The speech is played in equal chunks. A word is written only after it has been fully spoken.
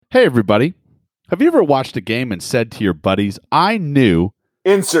Hey, everybody. Have you ever watched a game and said to your buddies, I knew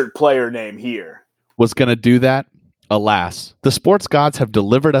Insert player name here. was going to do that? Alas, the sports gods have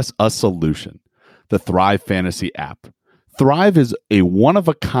delivered us a solution, the Thrive Fantasy app. Thrive is a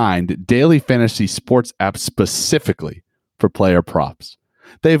one-of-a-kind daily fantasy sports app specifically for player props.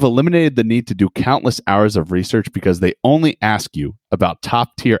 They've eliminated the need to do countless hours of research because they only ask you about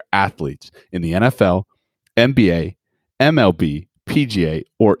top-tier athletes in the NFL, NBA, MLB, PGA,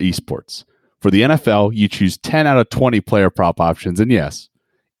 or esports. For the NFL, you choose 10 out of 20 player prop options, and yes,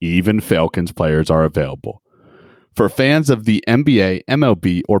 even Falcons players are available. For fans of the NBA,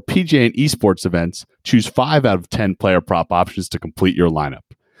 MLB, or PGA and esports events, choose 5 out of 10 player prop options to complete your lineup.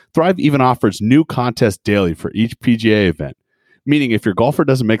 Thrive even offers new contests daily for each PGA event, meaning if your golfer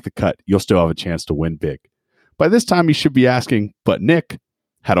doesn't make the cut, you'll still have a chance to win big. By this time, you should be asking, but Nick,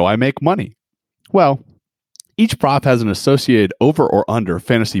 how do I make money? Well, each prop has an associated over or under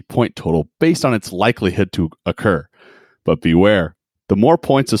fantasy point total based on its likelihood to occur. But beware, the more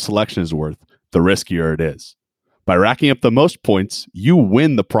points a selection is worth, the riskier it is. By racking up the most points, you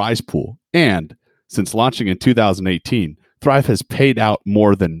win the prize pool. And since launching in 2018, Thrive has paid out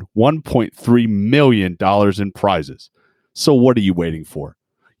more than $1.3 million in prizes. So what are you waiting for?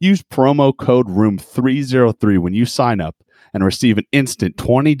 Use promo code ROOM303 when you sign up and receive an instant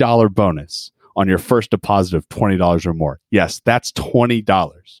 $20 bonus on your first deposit of $20 or more. Yes, that's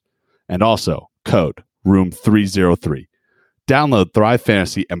 $20. And also, code ROOM303. Download Thrive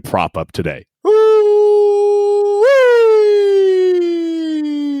Fantasy and prop up today. Woo-wee!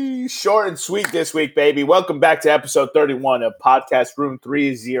 Short and sweet this week, baby. Welcome back to episode 31 of Podcast Room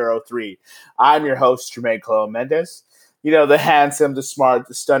 303. I'm your host, Jermaine Colo Mendez. You know, the handsome, the smart,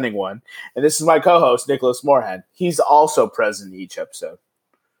 the stunning one. And this is my co-host, Nicholas Moorhan. He's also present in each episode.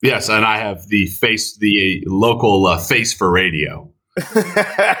 Yes, and I have the local face for radio.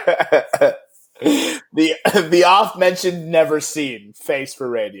 the oft-mentioned, never seen face for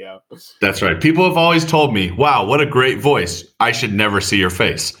radio. That's right. People have always told me, wow, what a great voice. I should never see your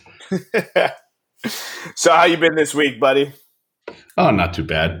face. So how you been this week, buddy? Oh, not too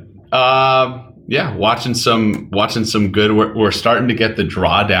bad. Yeah, watching some good. We're starting to get the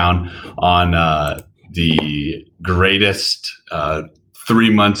drawdown on the greatest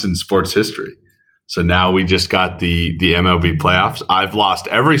 3 months in sports history. So now we just got the MLB playoffs. I've lost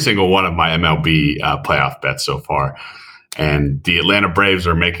every single one of my MLB playoff bets so far. And the Atlanta Braves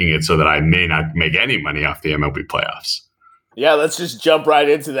are making it so that I may not make any money off the MLB playoffs. Yeah, let's just jump right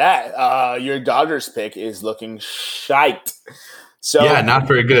into that. Your Dodgers pick is looking shite. So yeah, not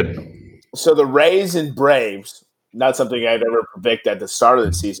very good. So the Rays and Braves, not something I'd ever predict at the start of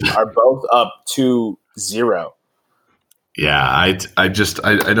the season, are both up 2-0. Yeah, it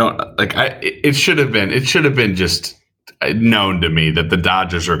should have been just known to me that the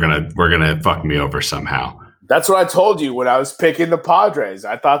Dodgers were gonna fuck me over somehow. That's what I told you when I was picking the Padres.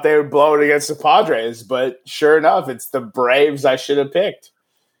 I thought they would blow it against the Padres, but sure enough, it's the Braves I should have picked.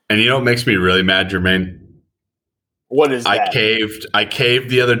 And you know what makes me really mad, Jermaine? What is that? I caved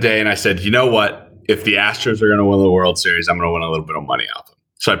the other day and I said, you know what? If the Astros are going to win the World Series, I'm going to win a little bit of money off them.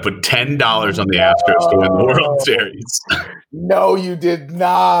 So I put $10 on the Astros to win the World Series. No, you did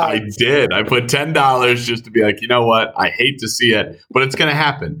not. I did. I put $10 just to be like, you know what? I hate to see it, but it's going to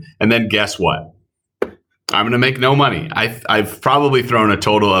happen. And then guess what? I'm going to make no money. I've probably thrown a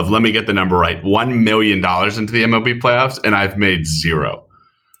total of, let me get the number right, $1 million into the MLB playoffs, and I've made zero.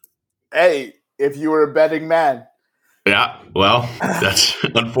 Hey, if you were a betting man. Yeah, well, that's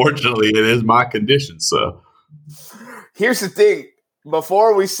unfortunately it is my condition. So here's the thing: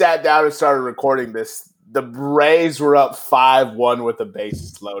 before we sat down and started recording this, the Braves were up 5-1 with the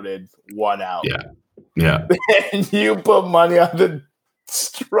bases loaded, 1 out. Yeah. And you put money on the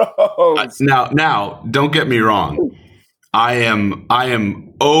Stros. Now, don't get me wrong. I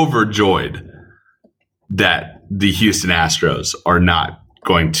am overjoyed that the Houston Astros are not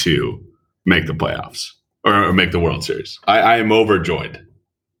going to make the playoffs. Or make the World Series. I am overjoyed.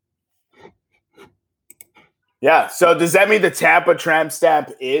 Yeah. So does that mean the Tampa tramp stamp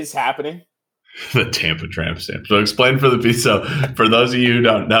is happening? The Tampa tramp stamp. So explain for for those of you who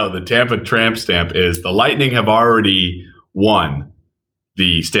don't know, the Tampa tramp stamp is the Lightning have already won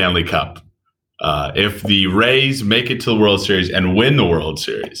the Stanley Cup. If the Rays make it to the World Series and win the World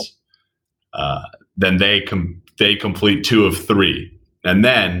Series, then they complete 2 of 3, and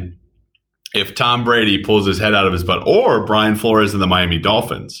then if Tom Brady pulls his head out of his butt, or Brian Flores and the Miami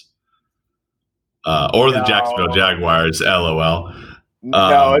Dolphins, or the Jacksonville Jaguars, LOL.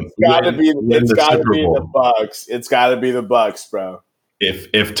 No, it's got to be the Bucks. It's got to be the Bucks, bro.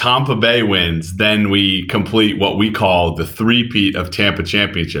 if Tampa Bay wins, then we complete what we call the three-peat of Tampa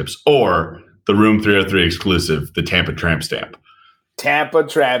championships, or the Room 303 exclusive, the Tampa Tramp Stamp. Tampa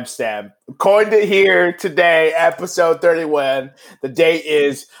Tramp Stamp. Coined it here today, episode 31. The date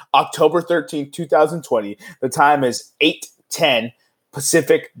is October 13th, 2020. The time is 8:10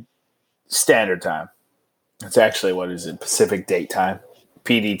 Pacific Standard Time. That's actually, what is it? Pacific Date Time.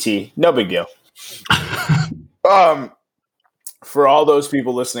 PDT. No big deal. For all those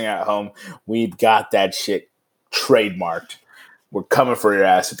people listening at home, we've got that shit trademarked. We're coming for your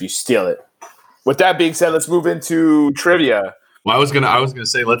ass if you steal it. With that being said, let's move into trivia. Well, I was gonna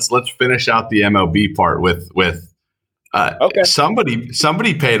say let's finish out the MLB part with Okay.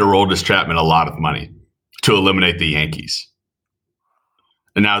 Somebody paid Aroldis Chapman a lot of money to eliminate the Yankees.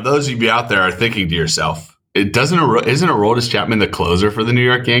 And now those of you out there are thinking to yourself, isn't Aroldis Chapman the closer for the New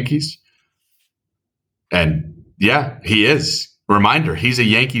York Yankees? And yeah, he is. Reminder, he's a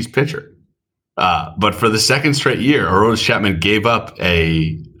Yankees pitcher. But for the second straight year, Aroldis Chapman gave up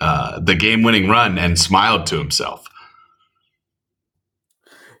the game-winning run and smiled to himself.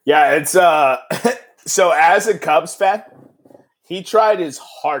 Yeah, it's so as a Cubs fan, he tried his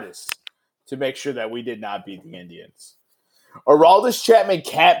hardest to make sure that we did not beat the Indians. Aroldis Chapman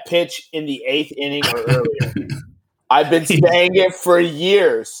can't pitch in the 8th inning or earlier. I've been saying it for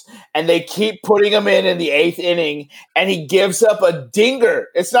years, and they keep putting him in the 8th inning, and he gives up a dinger.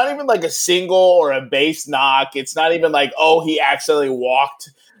 It's not even like a single or a base knock. It's not even like, oh, he accidentally walked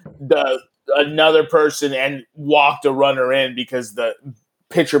another person and walked a runner in because the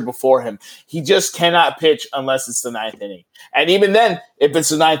pitcher before him. He just cannot pitch unless it's the 9th inning. And even then, if it's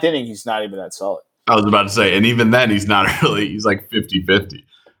the 9th inning, he's not even that solid. I was about to say, and even then, he's not really, he's like 50-50.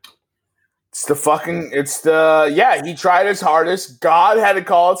 He tried his hardest. God had to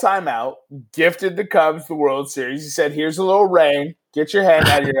call a timeout, gifted the Cubs the World Series. He said, here's a little rain. Get your hand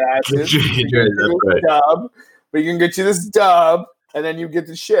out of your asses. We can get you this dub, and then you get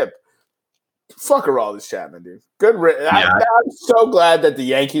the ship. Fuck Aroldis Chapman, dude. Good. I'm so glad that the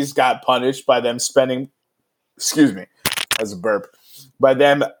Yankees got punished by them spending, excuse me, as a burp, by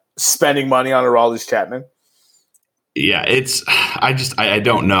them spending money on Aroldis Chapman. Yeah, I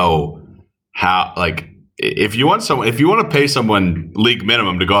don't know how, like, if you want to pay someone league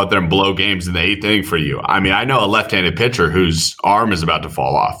minimum to go out there and blow games in the 8th inning for you. I mean, I know a left-handed pitcher whose arm is about to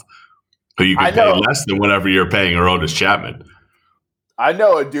fall off, who you can pay less than whatever you're paying Aroldis Chapman. I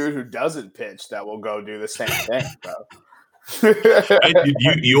know a dude who doesn't pitch that will go do the same thing, bro.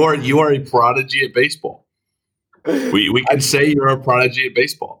 You are a prodigy at baseball. We can say you're a prodigy at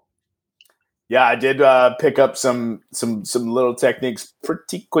baseball. Yeah, I did pick up some little techniques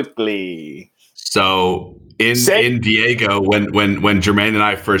pretty quickly. So in Diego, when Jermaine and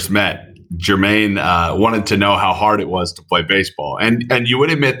I first met, Jermaine wanted to know how hard it was to play baseball, and you would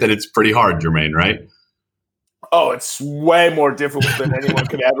admit that it's pretty hard, Jermaine, right? Oh, it's way more difficult than anyone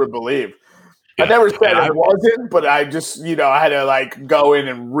could ever believe. I never said it wasn't, but I just, I had to like go in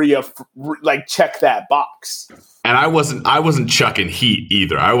and check that box. And I wasn't chucking heat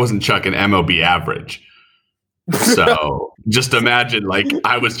either. I wasn't chucking MLB average. So just imagine, like,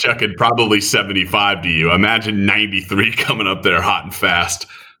 I was chucking probably 75 to you. Imagine 93 coming up there hot and fast.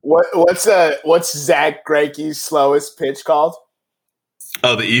 What's Zach Greinke's slowest pitch called?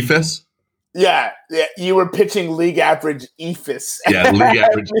 Oh, the ephus? Yeah, you were pitching league average ephus. Yeah, league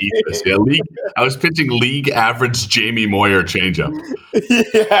average ephus. Yeah, I was pitching league average Jamie Moyer changeup.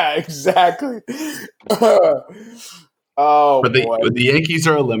 Yeah, exactly. But the Yankees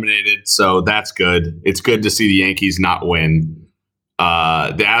are eliminated, so that's good. It's good to see the Yankees not win. The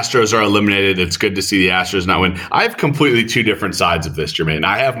Astros are eliminated. It's good to see the Astros not win. I have completely two different sides of this, Jermaine.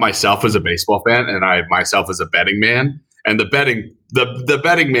 I have myself as a baseball fan, and I have myself as a betting man. And the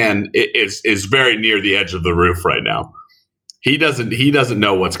betting man is very near the edge of the roof right now. He doesn't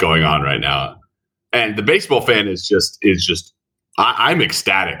know what's going on right now, and the baseball fan is just. I'm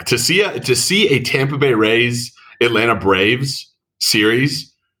ecstatic to see a Tampa Bay Rays Atlanta Braves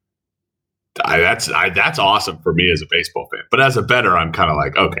series. That's awesome for me as a baseball fan. But as a bettor, I'm kind of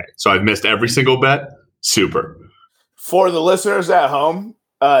like, okay, so I've missed every single bet. Super. For the listeners at home,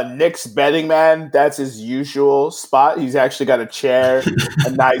 Nick's betting man, that's his usual spot. He's actually got a chair,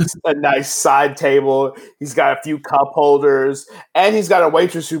 a nice side table. He's got a few cup holders, and he's got a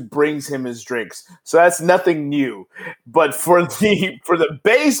waitress who brings him his drinks. So that's nothing new. But for the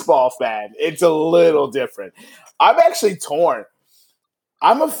baseball fan, it's a little different. I'm actually torn.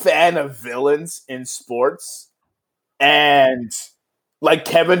 I'm a fan of villains in sports, and like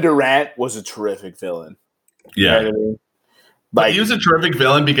Kevin Durant was a terrific villain. Yeah. You know what I mean? But he was a terrific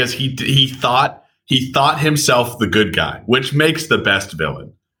villain because he thought He thought himself the good guy, which makes the best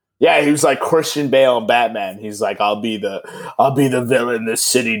villain. Yeah, he was like Christian Bale and Batman. He's like, I'll be the villain the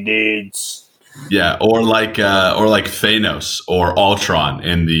city needs. Yeah, or like Thanos or Ultron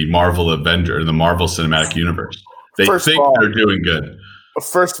in the Marvel Cinematic Universe. They think they're doing good.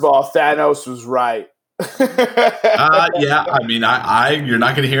 First of all, Thanos was right. Yeah, I mean, you're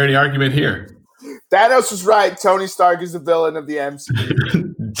not going to hear any argument here. Thanos was right. Tony Stark is the villain of the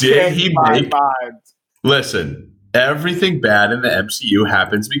MCU. Did he make? Listen, everything bad in the MCU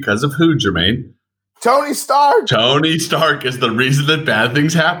happens because of who, Jermaine? Tony Stark. Tony Stark is the reason that bad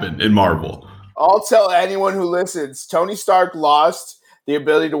things happen in Marvel. I'll tell anyone who listens, Tony Stark lost the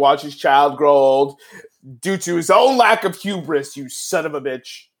ability to watch his child grow old due to his own lack of hubris, you son of a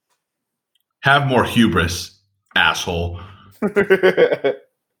bitch. Have more hubris, asshole. All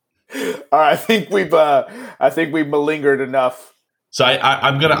right, I think we've malingered enough. So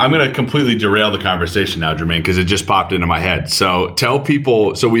I'm gonna completely derail the conversation now, Jermaine, because it just popped into my head. So tell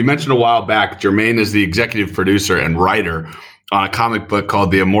people. So we mentioned a while back, Jermaine is the executive producer and writer on a comic book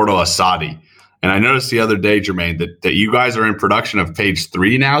called The Immortal Asadi. And I noticed the other day, Jermaine, that you guys are in production of page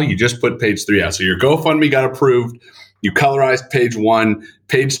 3 now. You just put page 3 out. So your GoFundMe got approved. You colorized page 1.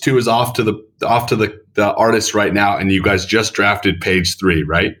 Page 2 is off to the artist right now, and you guys just drafted page 3,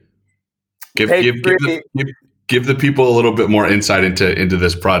 right? Give the people a little bit more insight into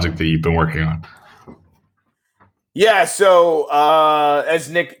this project that you've been working on. Yeah. So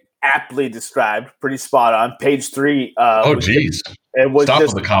as Nick aptly described, pretty spot on. Page 3. Oh, geez. It was Stop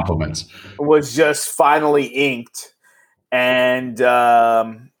with the compliments. Was just finally inked, and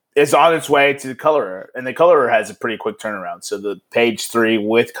is on its way to the colorer. And the colorer has a pretty quick turnaround. So the page 3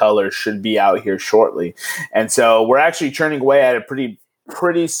 with color should be out here shortly. And so we're actually churning away at it pretty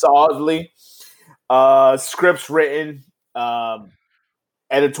solidly. Scripts written,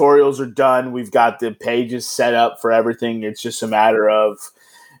 editorials are done. We've got the pages set up for everything. It's just a matter of,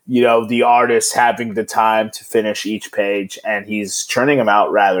 the artist having the time to finish each page, and he's churning them out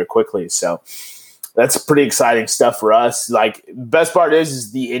rather quickly. So that's pretty exciting stuff for us. Like, best part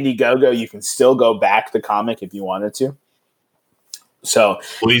is the Indiegogo. You can still go back the comic if you wanted to. So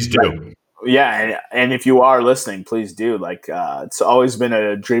please do. Yeah, and if you are listening, please do. Like, it's always been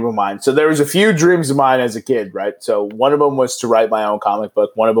a dream of mine. So there was a few dreams of mine as a kid, right? So one of them was to write my own comic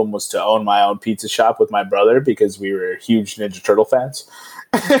book. One of them was to own my own pizza shop with my brother because we were huge Ninja Turtle fans.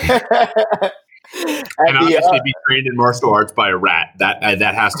 And obviously be trained in martial arts by a rat. That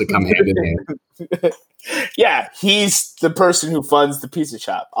has to come hand in hand. Yeah, he's the person who funds the pizza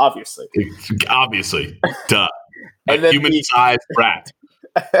shop, obviously. Duh. And a human-sized rat.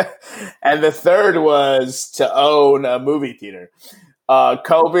 And the third was to own a movie theater.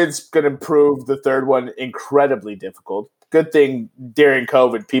 COVID's going to prove the third one incredibly difficult. Good thing during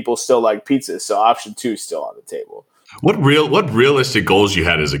COVID, people still like pizza, so option 2 is still on the table. What realistic goals you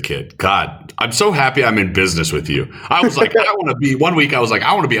had as a kid? God, I'm so happy I'm in business with you. I was like, one week I was like,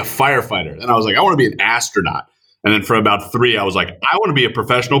 I want to be a firefighter. And I was like, I want to be an astronaut. And then for about 3, I was like, I want to be a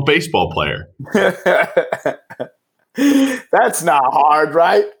professional baseball player. That's not hard,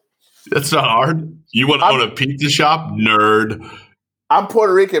 right? That's not hard. You want to own a pizza shop? Nerd. I'm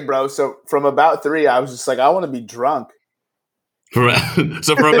Puerto Rican, bro. So from about 3, I was just like, I want to be drunk. So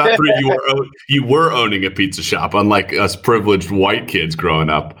for about 3, you were owning a pizza shop, unlike us privileged white kids growing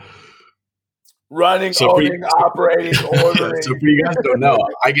up. Running, owning, operating, ordering. So for you guys don't know,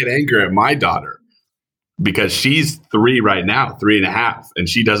 I get angry at my daughter because she's 3 right now, 3.5, and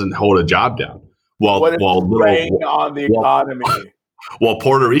she doesn't hold a job down. While on the economy. While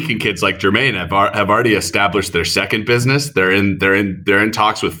Puerto Rican kids like Jermaine have already established their second business, they're in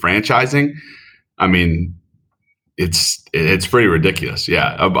talks with franchising. I mean, it's pretty ridiculous.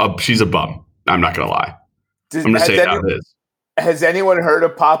 Yeah, she's a bum. I'm not gonna lie. I'm gonna say how it is. Has anyone heard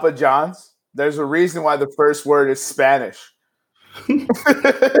of Papa John's? There's a reason why the first word is Spanish.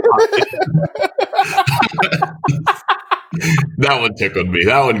 That one tickled me.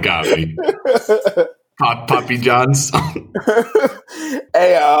 That one got me. Poppy John's.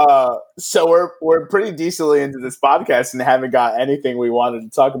 Hey, so we're pretty decently into this podcast and haven't got anything we wanted to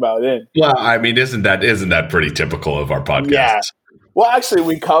talk about in. Well, I mean, isn't that pretty typical of our podcast? Yeah. Well, actually,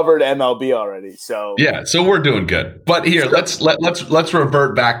 we covered MLB already, so yeah. So we're doing good. But here, let's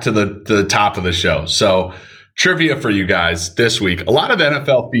revert back to the top of the show. So trivia for you guys this week. A lot of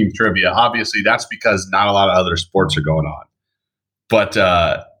NFL themed trivia. Obviously, that's because not a lot of other sports are going on. But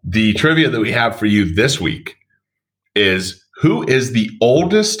the trivia that we have for you this week is, who is the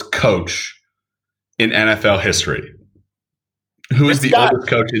oldest coach in NFL history? Who is the oldest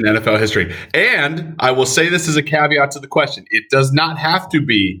coach in NFL history? And I will say this as a caveat to the question. It does not have to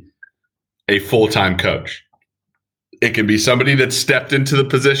be a full-time coach. It can be somebody that stepped into the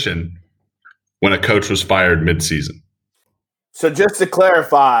position when a coach was fired mid-season. So just to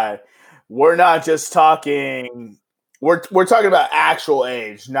clarify, we're not just talking we're talking about actual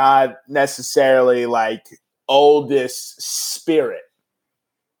age, not necessarily like oldest spirit.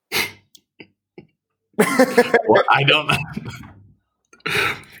 Well, I don't know.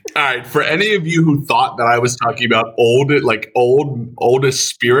 All right, for any of you who thought that I was talking about oldest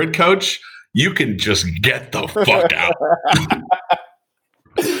spirit coach, you can just get the fuck out.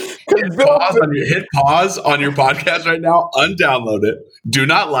 Hit pause on your podcast right now, undownload it, do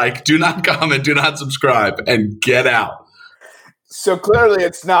not like, do not comment, do not subscribe, and get out. So clearly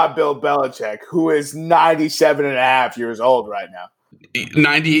it's not Bill Belichick, who is 97 and a half years old right now.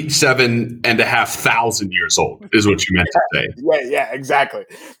 97,500 years old is what you meant to say. Yeah, exactly.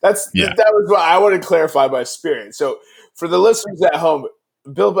 That was what I want to clarify by spirit. So for the listeners at home,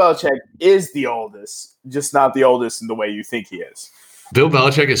 Bill Belichick is the oldest, just not the oldest in the way you think he is. Bill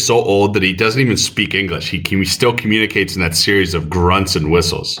Belichick is so old that he doesn't even speak English. He still communicates in that series of grunts and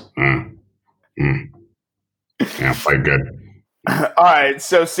whistles. Yeah, quite good. All right.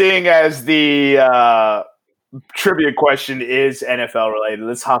 So seeing as the trivia question is NFL related,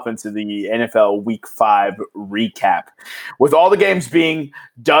 let's hop into the NFL Week 5 recap. With all the games being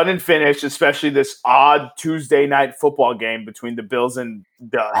done and finished, especially this odd Tuesday night football game between the Bills and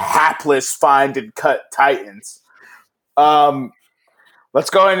the hapless find and cut Titans. Let's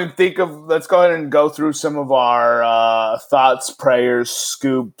go ahead and go through some of our thoughts, prayers,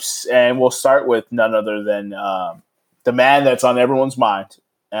 scoops, and we'll start with none other than the man that's on everyone's mind,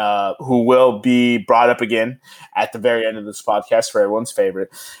 who will be brought up again at the very end of this podcast for everyone's favorite.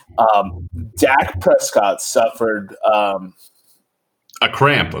 Dak Prescott suffered a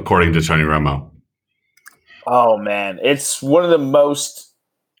cramp, according to Tony Romo. Oh, man. It's one of the most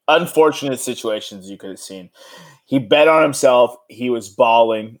unfortunate situations you could have seen. He bet on himself. He was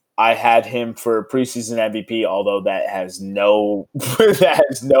balling. I had him for preseason MVP, although that has no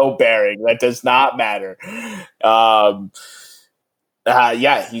bearing. That does not matter.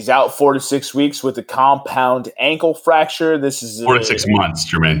 He's out 4 to 6 weeks with a compound ankle fracture. This is 4 to 6 months,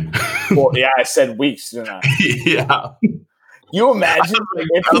 Jermaine. I said weeks, didn't I? Yeah. You imagine?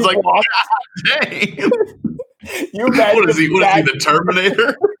 If I was like, God dang. You imagine? What is he, the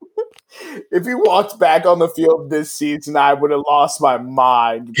Terminator? If he walked back on the field this season, I would have lost my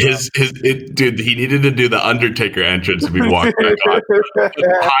mind. Dude, he needed to do the Undertaker entrance if he walked back on.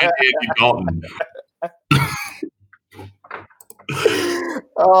 Behind Andy Dalton.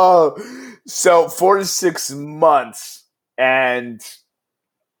 So 4 to 6 months, and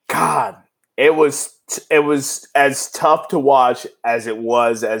God, it was as tough to watch as it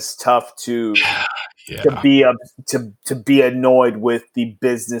was as tough to be annoyed with the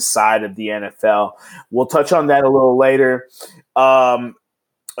business side of the NFL. We'll touch on that a little later.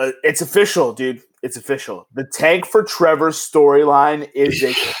 It's official, dude. It's official. The Tank for Trevor storyline is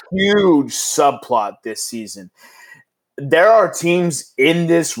a huge subplot this season. There are teams in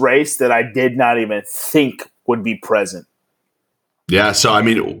this race that I did not even think would be present. Yeah, so I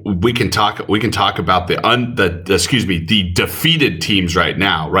mean, we can talk about the defeated teams right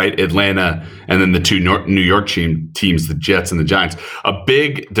now, right? Atlanta, and then the two New York teams, the Jets and the Giants. A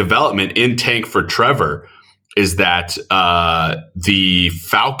big development in Tank for Trevor is that the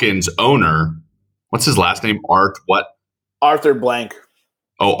Falcons owner, what's his last name? Arthur Blank.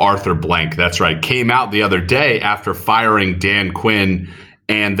 Oh, Arthur Blank. That's right. Came out the other day after firing Dan Quinn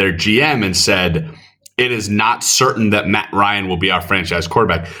and their GM and said, it is not certain that Matt Ryan will be our franchise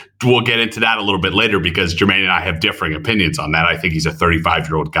quarterback. We'll get into that a little bit later because Jermaine and I have differing opinions on that. I think he's a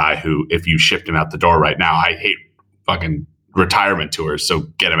 35-year-old guy who, if you shipped him out the door right now, I hate fucking retirement tours, so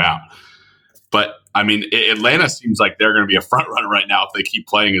get him out. But, I mean, Atlanta seems like they're going to be a front runner right now if they keep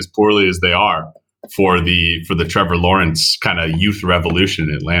playing as poorly as they are for the Trevor Lawrence kind of youth revolution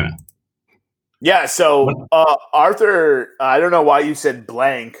in Atlanta. Yeah, so Arthur, I don't know why you said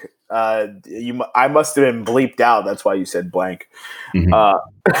Blank. I must have been bleeped out. That's why you said Blank.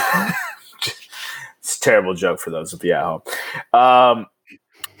 Mm-hmm. It's a terrible joke for those of you at home.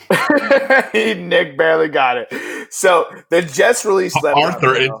 Nick barely got it. So the Jets released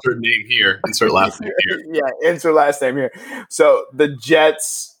Arthur, insert name here, insert last name here. Yeah, insert last name here. So the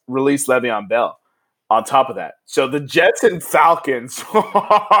Jets released Le'Veon Bell. On top of that, so the Jets and Falcons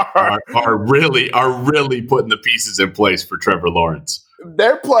are really putting the pieces in place for Trevor Lawrence.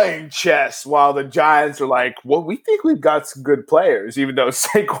 They're playing chess while the Giants are like, well, we think we've got some good players, even though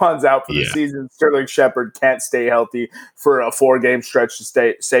Saquon's out for the season. Sterling Shepard can't stay healthy for a 4-game stretch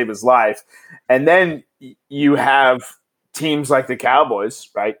to save his life. And then you have teams like the Cowboys,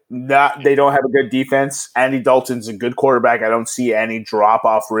 right? They don't have a good defense. Andy Dalton's a good quarterback. I don't see any drop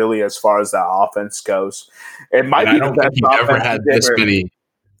off really as far as that offense goes. It might be the best offense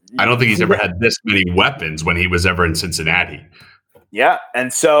I don't think he's ever had this many weapons when he was ever in Cincinnati. Yeah,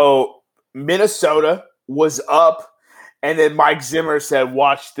 and so Minnesota was up, and then Mike Zimmer said,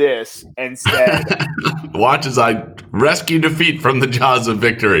 "Watch this," and said, "Watch as I rescue defeat from the jaws of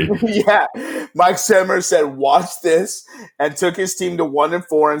victory." Yeah, Mike Zimmer said, "Watch this," and took his team to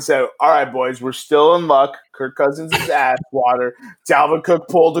 1-4 and said, "All right, boys, we're still in luck. Kirk Cousins is ass water. Dalvin Cook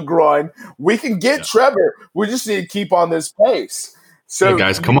pulled a groin. We can get Trevor. We just need to keep on this pace." So, hey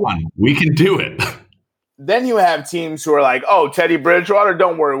guys, come on, we can do it. Then you have teams who are like, "Oh, Teddy Bridgewater,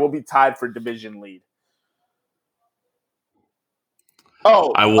 don't worry, we'll be tied for division lead."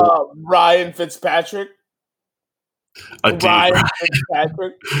 Oh, Ryan Fitzpatrick.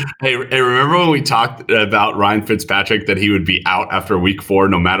 Fitzpatrick. Hey, remember when we talked about Ryan Fitzpatrick that he would be out after week 4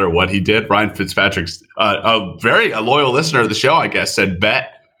 no matter what he did? Ryan Fitzpatrick's a loyal listener of the show, I guess, said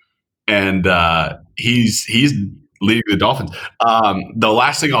bet, and he's leading the Dolphins. The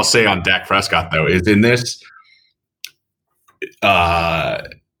last thing I'll say on Dak Prescott, though, is in this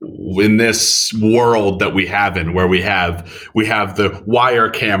world that we have where we have the wire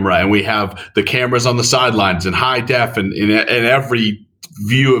camera and we have the cameras on the sidelines and high def and in every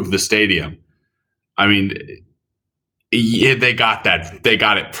view of the stadium. I mean, they got that. They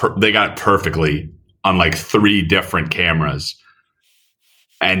got it perfectly on like 3 different cameras.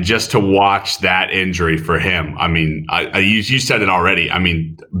 And just to watch that injury for him, I mean, you said it already. I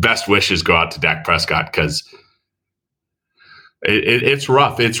mean, best wishes go out to Dak Prescott because it's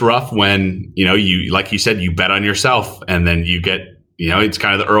rough. It's rough when, you, like you said, you bet on yourself and then you get, it's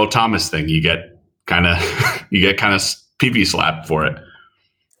kind of the Earl Thomas thing. You get kind of pee-pee slapped for it.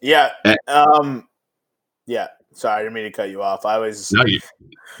 Yeah. Yeah. Sorry, I didn't mean to cut you off. No,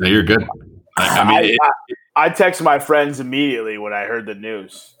 you're good. I text my friends immediately when I heard the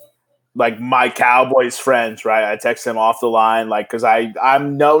news, like my Cowboys friends, right? I text them off the line, like, because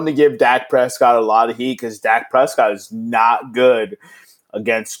I'm known to give Dak Prescott a lot of heat because Dak Prescott is not good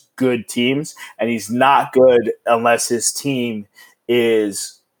against good teams, and he's not good unless his team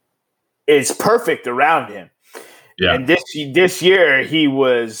is perfect around him. Yeah. And this year he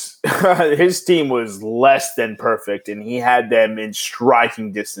was his team was less than perfect, and he had them in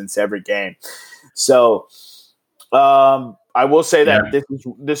striking distance every game. So I will say that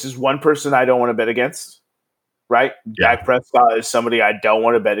this is one person I don't want to bet against, right? Yeah. Dak Prescott is somebody I don't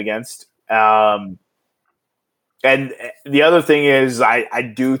want to bet against. And the other thing is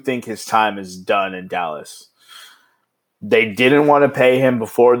I do think his time is done in Dallas. They didn't want to pay him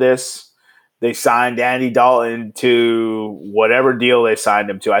before this. They signed Andy Dalton to whatever deal they signed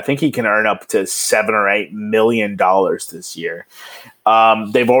him to. I think he can earn up to $7 or $8 million this year.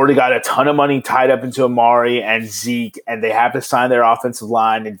 They've already got a ton of money tied up into Amari and Zeke, and they have to sign their offensive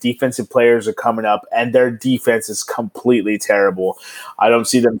line, and defensive players are coming up, and their defense is completely terrible. I don't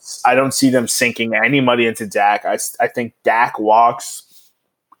see them sinking any money into Dak. I think Dak walks,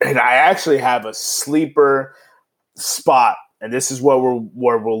 and I actually have a sleeper spot. And this is where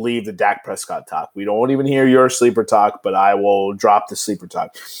we'll leave the Dak Prescott talk. We don't even hear your sleeper talk, but I will drop the sleeper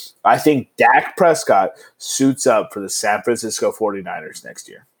talk. I think Dak Prescott suits up for the San Francisco 49ers next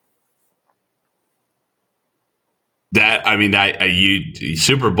year.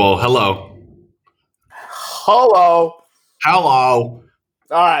 Super Bowl, hello. All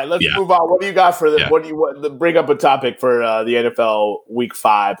right, let's move on. What do you got for the? Yeah. Bring up a topic for the NFL Week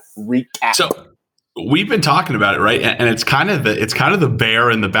 5 recap. So we've been talking about it, right? And it's kind of the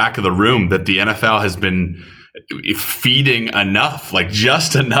bear in the back of the room that the NFL has been feeding enough, like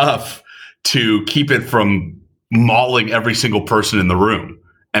just enough to keep it from mauling every single person in the room.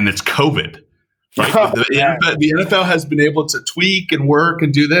 And it's COVID, right? The NFL has been able to tweak and work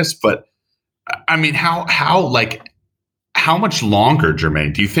and do this, but I mean, how much longer,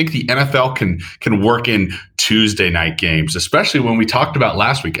 Jermaine, do you think the NFL can work in Tuesday night games, especially when we talked about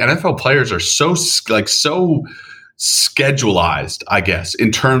last week? NFL players are so schedulized, I guess,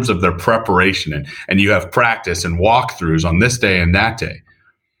 in terms of their preparation, and you have practice and walkthroughs on this day and that day.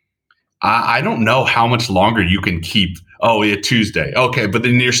 I don't know how much longer you can keep. Oh, yeah, Tuesday. Okay, but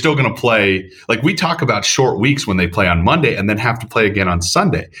then you're still going to play. Like we talk about short weeks when they play on Monday and then have to play again on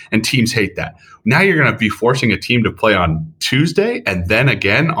Sunday, and teams hate that. Now you're going to be forcing a team to play on Tuesday and then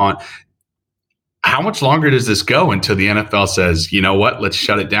again on. How much longer does this go until the NFL says, you know what, let's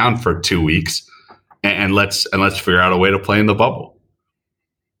shut it down for 2 weeks and let's figure out a way to play in the bubble?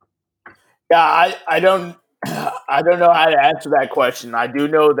 Yeah, I don't know how to answer that question. I do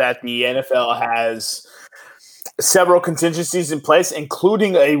know that the NFL has several contingencies in place,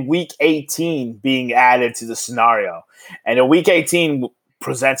 including a Week 18 being added to the scenario. And a Week 18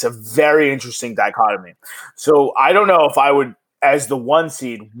 presents a very interesting dichotomy. So I don't know if I would, as the 1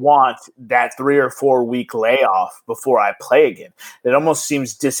 seed, want that 3 or 4 week layoff before I play again. It almost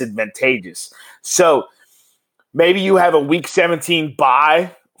seems disadvantageous. So maybe you have a Week 17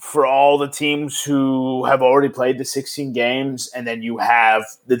 bye for all the teams who have already played the 16 games, and then you have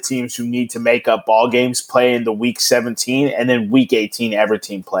the teams who need to make up ball games play in the Week 17, and then Week 18 every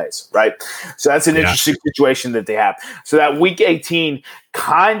team plays, right? So that's an interesting situation that they have. So that Week 18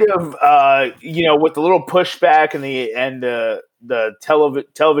 kind of, with the little pushback and the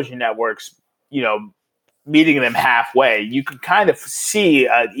television networks, meeting them halfway, you can kind of see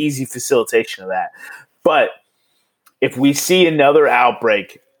an easy facilitation of that. But if we see another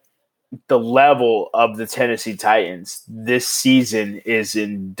outbreak, the level of the Tennessee Titans this season is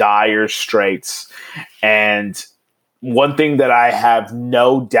in dire straits. And one thing that I have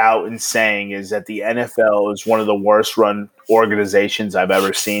no doubt in saying is that the NFL is one of the worst run organizations I've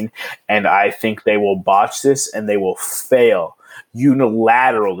ever seen. And I think they will botch this and they will fail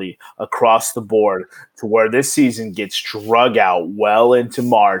unilaterally across the board to where this season gets drug out well into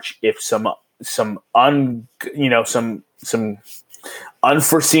March if some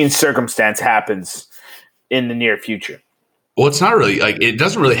unforeseen circumstance happens in the near future. Well, it's not really it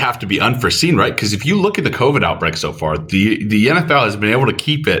doesn't really have to be unforeseen, right? Because if you look at the COVID outbreak so far, the NFL has been able to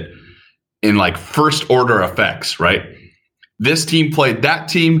keep it in first order effects, right? This team played that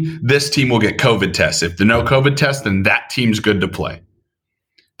team. This team will get COVID tests. If there's no COVID test, then that team's good to play.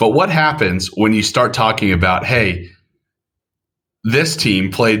 But what happens when you start talking about, hey, this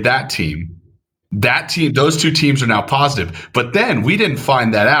team played that team? That team, those two teams are now positive. But then we didn't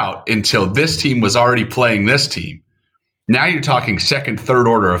find that out until this team was already playing this team. Now you're talking second, third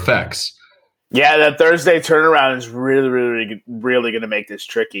order effects. Yeah, that Thursday turnaround is really, really, really going to make this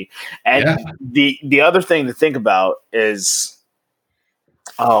tricky. And the other thing to think about is,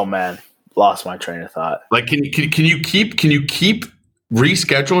 oh man, lost my train of thought. Can you keep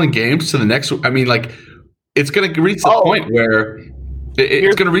rescheduling games to the next? I mean, it's going to reach the point where.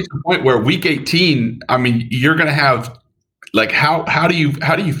 It's going to reach the point where Week 18. I mean, you're going to have how do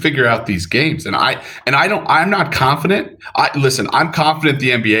you figure out these games? I'm not confident. I'm confident the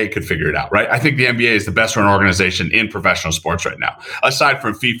NBA could figure it out, right? I think the NBA is the best run organization in professional sports right now, aside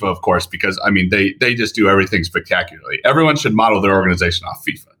from FIFA, of course, because I mean they just do everything spectacularly. Everyone should model their organization off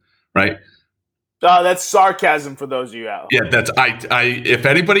FIFA, right? That's sarcasm for those of you out. Yeah, that's if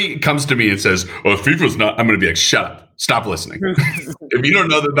anybody comes to me and says, "Oh, FIFA's not," I'm going to be like, "Shut up. Stop listening." If you don't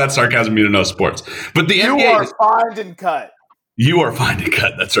know that that's sarcasm, you don't know sports. But the NBA, you are fined and cut. You are fined and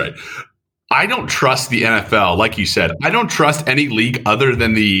cut. That's right. I don't trust the NFL, like you said. I don't trust any league other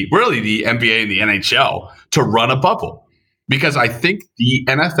than the NBA and the NHL to run a bubble, because I think the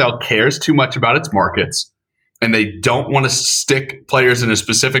NFL cares too much about its markets, and they don't want to stick players in a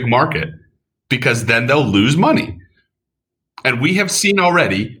specific market because then they'll lose money. And we have seen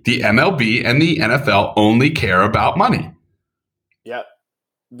already the MLB and the NFL only care about money. Yep.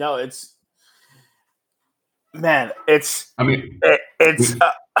 No, man, I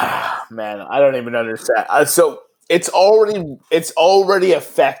don't even understand. So it's already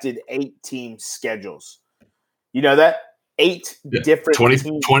affected 8 team schedules. You know that? 8 different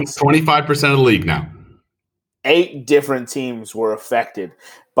 25% of the league now. 8 different teams were affected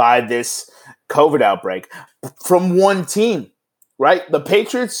by this COVID outbreak from one team, right? The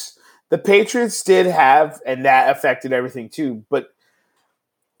Patriots did have, and that affected everything too. But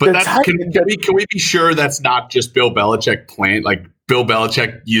can we be sure that's not just Bill Belichick Bill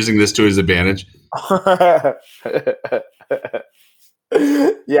Belichick using this to his advantage?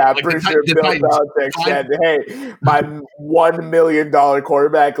 Yeah, I'm pretty sure Bill Belichick said, "Hey, my $1 million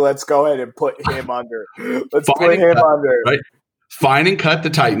quarterback, let's go ahead and put him under. Right? Fine and cut the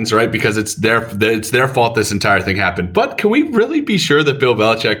Titans, right? Because it's their fault this entire thing happened. But can we really be sure that Bill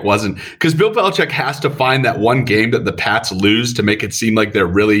Belichick wasn't? Because Bill Belichick has to find that one game that the Pats lose to make it seem like they're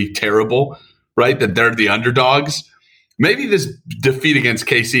really terrible, right? That they're the underdogs. Maybe this defeat against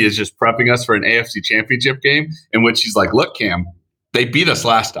KC is just prepping us for an AFC Championship game in which he's like, "Look, Cam, they beat us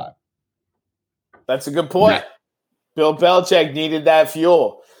last time." That's a good point. Yeah. Bill Belichick needed that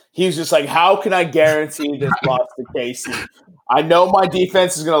fuel. He was just like, how can I guarantee this loss to KC? I know my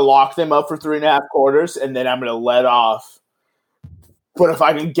defense is going to lock them up for 3.5 quarters, and then I'm going to let off. But if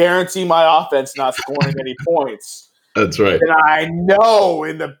I can guarantee my offense not scoring any points, that's right. Then I know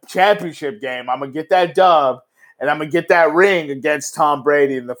in the championship game I'm going to get that dub, and I'm going to get that ring against Tom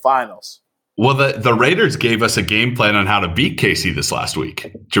Brady in the finals. Well, the Raiders gave us a game plan on how to beat KC this last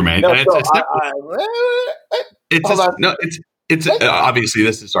week, Jermaine. No, And it's obviously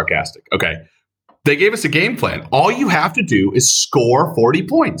this is sarcastic. Okay. They gave us a game plan. All you have to do is score 40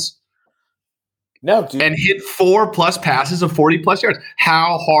 points. No, dude. And hit 4+ passes of 40+ yards.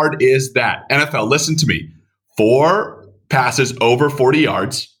 How hard is that? NFL, listen to me. 4 passes over 40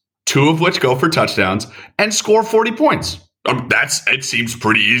 yards, 2 of which go for touchdowns, and score 40 points. It seems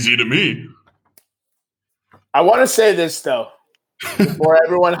pretty easy to me. I want to say this, though, before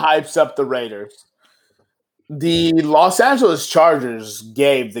everyone hypes up the Raiders. The Los Angeles Chargers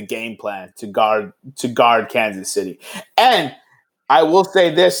gave the game plan to guard Kansas City. And I will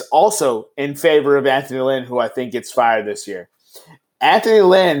say this also in favor of Anthony Lynn, who I think gets fired this year. Anthony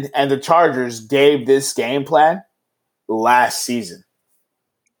Lynn and the Chargers gave this game plan last season.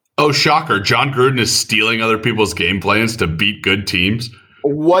 Oh, shocker. John Gruden is stealing other people's game plans to beat good teams.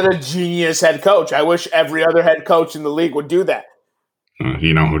 What a genius head coach. I wish every other head coach in the league would do that.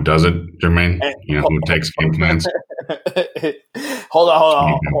 You know who does it, Jermaine? You know who takes game plans? Hold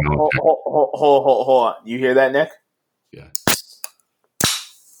on. You hear that, Nick? Yeah.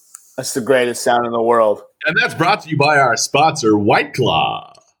 That's the greatest sound in the world. And that's brought to you by our sponsor, White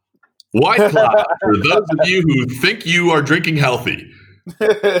Claw. White Claw, for those of you who think you are drinking healthy.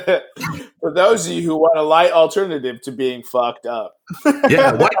 For those of you who want a light alternative to being fucked up.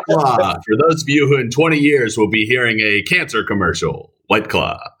 Yeah, White Claw, for those of you who in 20 years will be hearing a cancer commercial. White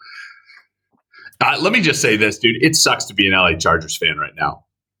Claw. Let me just say this, dude. It sucks to be an LA Chargers fan right now.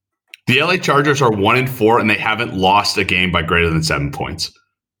 The LA Chargers are 1-4, and they haven't lost a game by greater than 7 points.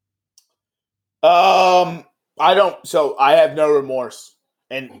 I have no remorse,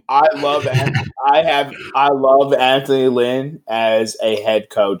 and I love Anthony Lynn as a head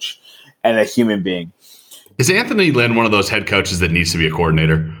coach and a human being. Is Anthony Lynn one of those head coaches that needs to be a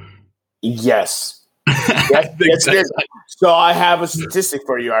coordinator? Yes. Yes. So I have a statistic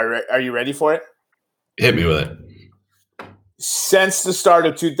for you. Are you ready for it? Hit me with it. Since the start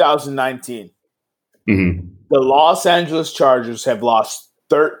of 2019, the Los Angeles Chargers have lost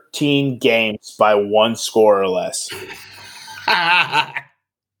 13 games by 1 score or less.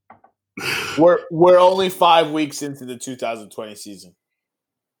 We're only 5 weeks into the 2020 season.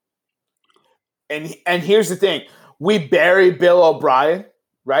 And here's the thing. We bury Bill O'Brien,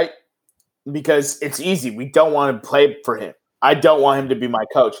 right? Because it's easy. We don't want to play for him. I don't want him to be my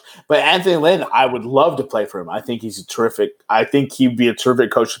coach. But Anthony Lynn, I would love to play for him. I think he'd be a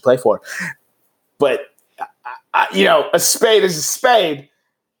terrific coach to play for. But, a spade is a spade.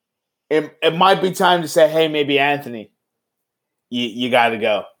 It might be time to say, hey, maybe Anthony, you got to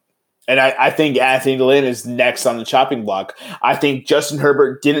go. And I think Anthony Lynn is next on the chopping block. I think Justin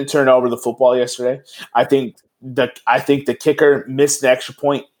Herbert didn't turn over the football yesterday. I think the kicker missed an extra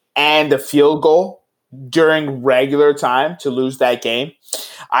point and a field goal during regular time to lose that game.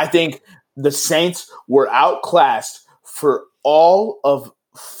 I think the Saints were outclassed for all of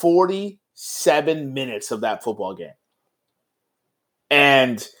 47 minutes of that football game.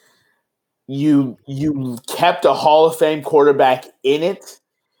 And you kept a Hall of Fame quarterback in it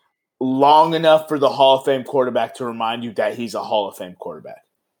long enough for the Hall of Fame quarterback to remind you that he's a Hall of Fame quarterback.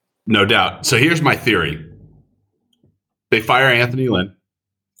 No doubt. So here's my theory. They fire Anthony Lynn.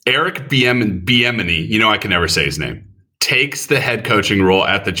 Eric Bieniemy, I can never say his name, takes the head coaching role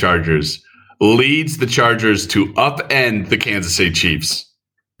at the Chargers, leads the Chargers to upend the Kansas City Chiefs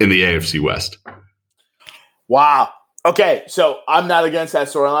in the AFC West. Wow. Okay, so I'm not against that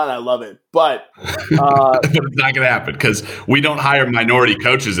storyline. I love it. But it's not going to happen because we don't hire minority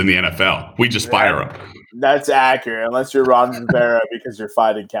coaches in the NFL. We just fire them. That's accurate, unless you're Ron Rivera because you're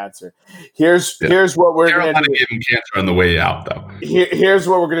fighting cancer. Here's what we're going to do. Give him cancer on the way out, though. Here's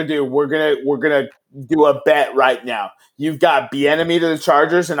what we're going to do. We're gonna do a bet right now. You've got Bieniemy to the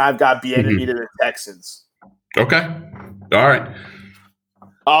Chargers, and I've got Bieniemy to the Texans. Okay. All right.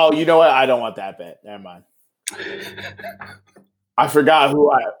 Oh, you know what? I don't want that bet. Never mind. I forgot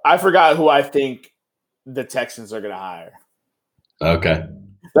who I think the Texans are going to hire. Okay.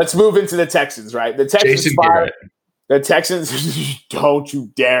 Let's move into the Texans, right? The Texans Jason Garrett. The Texans, don't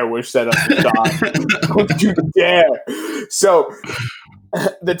you dare wish that up to God. Don't you dare. So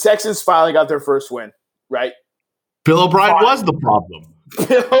the Texans finally got their first win, right? Bill O'Brien was the problem.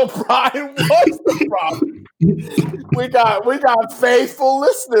 Bill O'Brien was the problem. We got faithful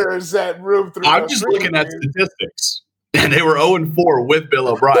listeners at Room 3. I'm just looking at statistics. And they were 0-4 with Bill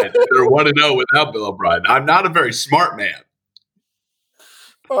O'Brien. They're 1-0 without Bill O'Brien. I'm not a very smart man.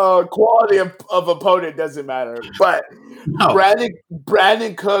 Quality of opponent doesn't matter. But No.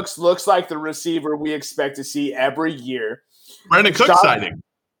 Brandon Cooks looks like the receiver we expect to see every year. Brandon Cooks sighting.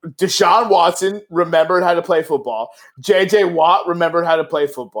 Deshaun Watson remembered how to play football. J.J. Watt remembered how to play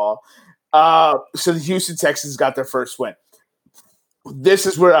football. So the Houston Texans got their first win. This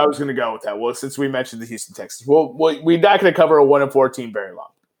is where I was going to go with that. Well, since we mentioned the Houston Texans, we're not going to cover a 1-4 team very long.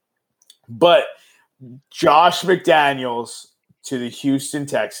 But Josh McDaniels to the Houston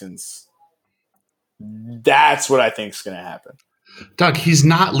Texans, that's what I think is going to happen. Doug, he's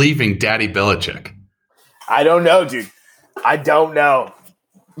not leaving Daddy Belichick. I don't know, dude. I don't know.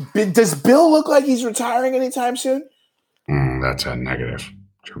 Does Bill look like he's retiring anytime soon? That's a negative.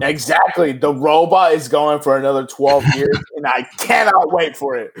 Exactly. The robot is going for another 12 years, and I cannot wait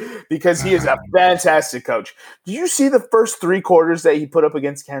for it because he is a fantastic coach. Did you see the first 3 quarters that he put up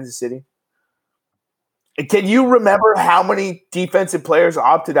against Kansas City? Can you remember how many defensive players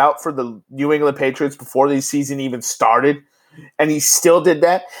opted out for the New England Patriots before the season even started? And he still did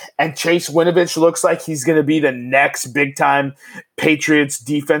that. And Chase Winovich looks like he's going to be the next big-time Patriots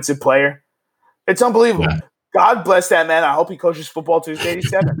defensive player. It's unbelievable. Yeah. God bless that man. I hope he coaches football to his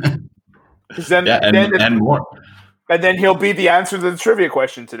 87. And more. And then he'll be the answer to the trivia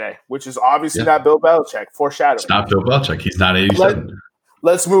question today, which is obviously not Bill Belichick. Foreshadowing. It's not Bill Belichick. He's not 87.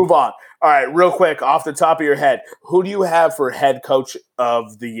 Let's move on. All right, real quick, off the top of your head, who do you have for head coach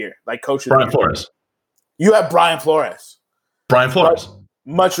of the year? Like coach of Brian the year? Flores. You have Brian Flores. Brian Flores.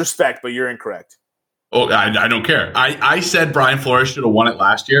 Much respect, but you're incorrect. Oh, I don't care. I said Brian Flores should have won it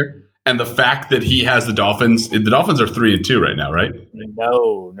last year, and the fact that he has the Dolphins are 3-2 right now, right?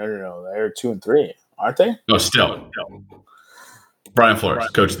 No. They're 2-3, aren't they? No, still. No. Brian Flores,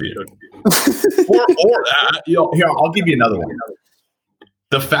 coach of the year. Here, I'll give you another one.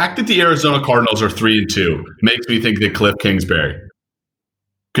 The fact that the Arizona Cardinals are 3-2 makes me think that Cliff Kingsbury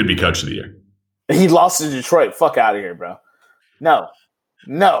could be coach of the year. He lost to Detroit. Fuck out of here, bro. No.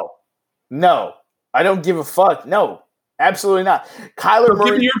 I don't give a fuck. No, absolutely not. Kyler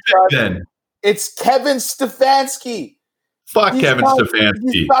Murray. Give me your pick then. It's Kevin Stefanski. Kevin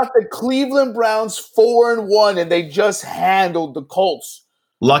Stefanski. He's got the Cleveland Browns 4-1, and they just handled the Colts.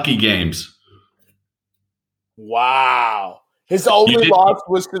 Lucky games. Wow. His only loss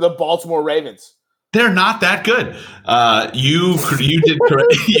was to the Baltimore Ravens. They're not that good. You did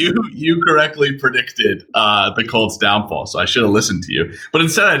correct. You correctly predicted the Colts' downfall, so I should have listened to you. But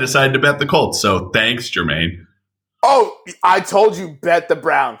instead, I decided to bet the Colts. So thanks, Jermaine. Oh, I told you bet the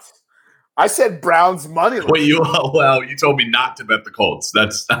Browns. I said Browns money line. Well, you told me not to bet the Colts. Yeah,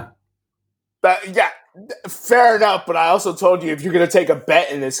 fair enough. But I also told you if you're going to take a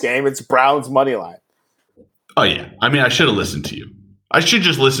bet in this game, it's Browns money line. Oh yeah, I mean, I should have listened to you. I should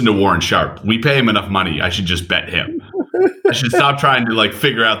just listen to Warren Sharp. We pay him enough money. I should just bet him. I should stop trying to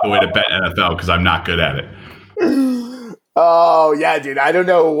figure out the way to bet NFL because I'm not good at it. Oh, yeah, dude. I don't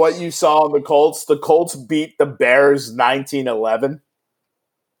know what you saw on the Colts. The Colts beat the Bears 19-11.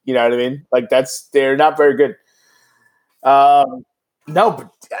 You know what I mean? They're not very good. No,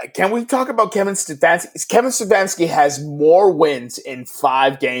 but can we talk about Kevin Stefanski? Kevin Stefanski has more wins in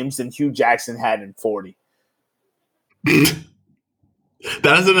 5 games than Hugh Jackson had in 40.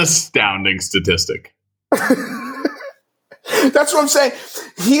 That is an astounding statistic. That's what I'm saying.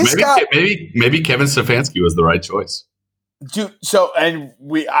 Maybe Kevin Stefanski was the right choice. Dude,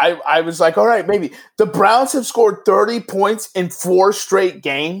 I was like, all right, maybe. The Browns have scored 30 points in 4 straight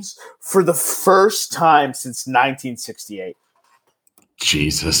games for the first time since 1968.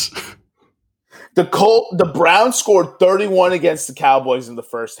 Jesus. The Browns scored 31 against the Cowboys in the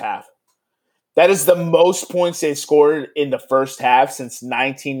first half. That is the most points they scored in the first half since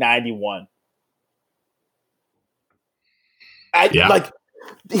 1991.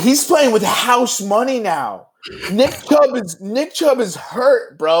 He's playing with house money now. Nick Chubb is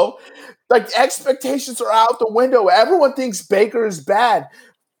hurt, bro. Expectations are out the window. Everyone thinks Baker is bad,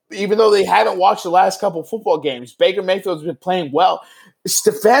 even though they haven't watched the last couple football games. Baker Mayfield's been playing well.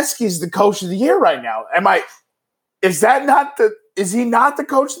 Stefanski's the coach of the year right now. Is he not the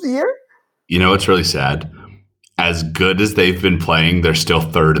coach of the year? You know, it's really sad. As good as they've been playing, they're still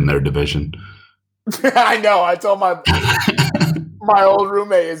 3rd in their division. I know. I told my old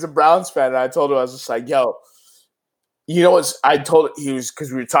roommate is a Browns fan, and I told him, I was just like, yo, you know what? I told he was, because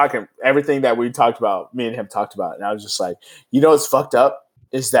we were talking, everything that we talked about, me and him talked about, and I was just like, you know what's fucked up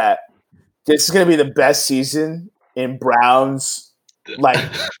is that this is going to be the best season in Browns, the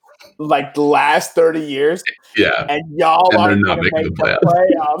last 30 years. Yeah. And y'all are not going to making make the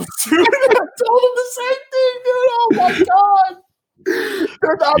playoffs. Dude, I told him the same thing, dude. Oh, my God.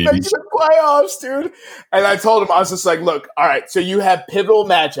 They're not making the playoffs, dude. And I told him, I was just like, look, all right, so you have pivotal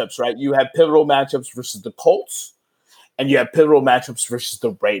matchups, right? You have pivotal matchups versus the Colts, and you have pivotal matchups versus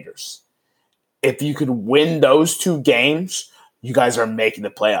the Raiders. If you could win those 2 games, you guys are making the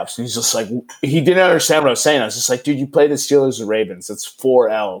playoffs. And he's just like, he didn't understand what I was saying. I was just like, dude, you play the Steelers or Ravens. That's 4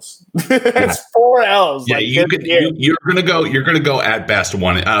 L's. It's 4 L's. Yeah, like, you're gonna go at best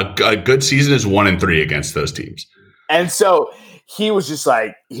one. A good season is 1-3 against those teams. And so he was just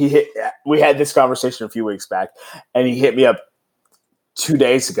like, we had this conversation a few weeks back, and he hit me up 2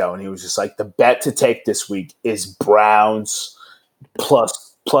 days ago, and he was just like, the bet to take this week is Browns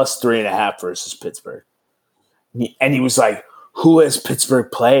plus 3.5 versus Pittsburgh. And he was like, who has Pittsburgh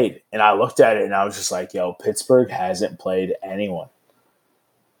played? And I looked at it and I was just like, yo, Pittsburgh hasn't played anyone.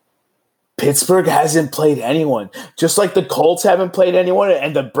 Pittsburgh hasn't played anyone. Just like the Colts haven't played anyone,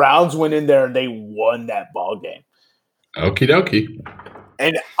 and the Browns went in there and they won that ball game. Okie dokie.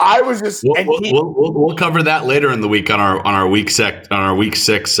 And I was just we'll cover that later in the week on our week 6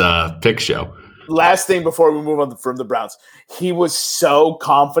 pick show. Last thing before we move on from the Browns, he was so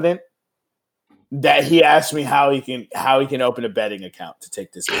confident that he asked me how he can open a betting account to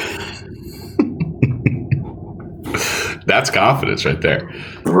take this game. That's confidence right there.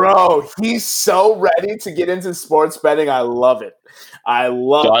 Bro, he's so ready to get into sports betting. I love it.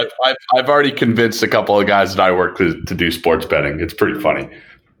 it. I've already convinced a couple of guys that I work with to do sports betting. It's pretty funny.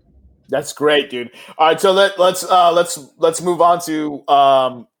 That's great, dude. All right, so let's move on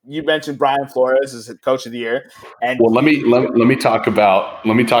to you mentioned Brian Flores as coach of the year, and let me talk about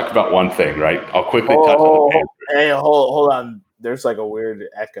one thing, right? I'll quickly touch on it. Hey, hold on. There's like a weird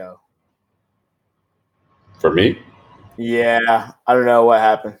echo. For me? Yeah, I don't know what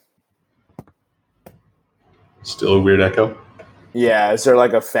happened. Still a weird echo? Yeah, is there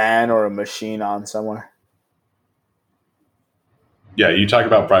like a fan or a machine on somewhere? Yeah, you talk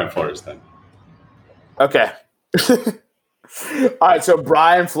about Brian Flores then. Okay. All right, so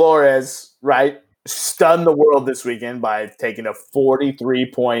Brian Flores, right, stunned the world this weekend by taking a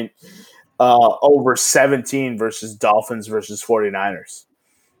 43-point over 17 versus Dolphins versus 49ers.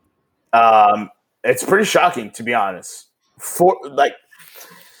 It's pretty shocking, to be honest. The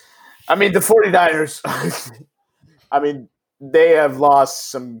 49ers, they have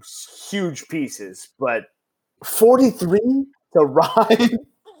lost some huge pieces, but 43 to Ryan.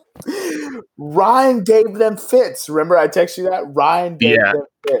 Ryan gave them fits. Remember I texted you that? Ryan gave them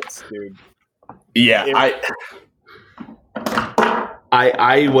fits, dude. Yeah,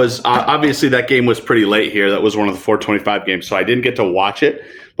 I was obviously that game was pretty late here. That was one of the 4:25 games, so I didn't get to watch it.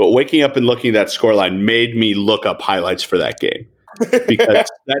 But waking up and looking at that scoreline made me look up highlights for that game because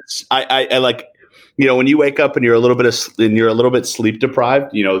I like, you know, when you wake up and you're a little bit sleep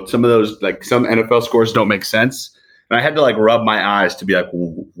deprived, you know, some of those, like, some NFL scores don't make sense, and I had to like rub my eyes to be like,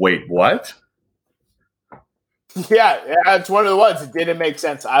 wait, what? Yeah, it's one of the ones. It didn't make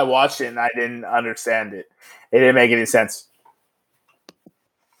sense. I watched it and I didn't understand it. It didn't make any sense.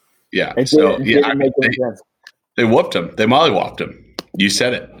 Yeah. It didn't make any sense. They whooped him. They mollywopped him. You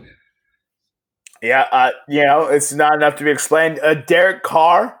said it. Yeah. It's not enough to be explained. Derek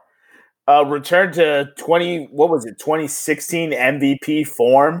Carr returned to 2016 MVP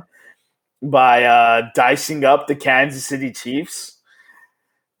form by dicing up the Kansas City Chiefs.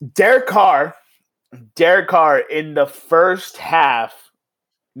 Derek Carr in the first half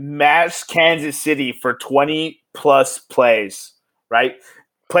matched Kansas City for 20-plus plays, right?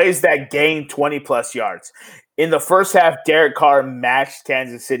 Plays that gained 20-plus yards. In the first half, Derek Carr matched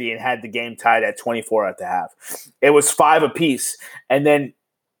Kansas City and had the game tied at 24 at the half. It was 5 apiece. And then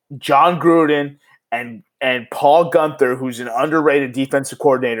John Gruden and Paul Gunther, who's an underrated defensive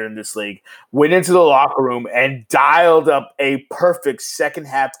coordinator in this league, went into the locker room and dialed up a perfect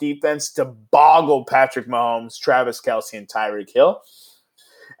second-half defense to boggle Patrick Mahomes, Travis Kelce, and Tyreek Hill.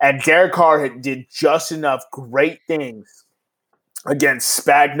 And Derek Carr did just enough great things against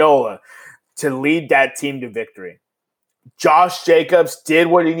Spagnuolo to lead that team to victory. Josh Jacobs did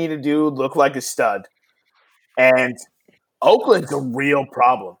what he needed to do, looked like a stud. And Oakland's a real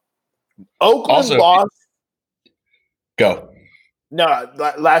problem. Oakland lost. Go. No,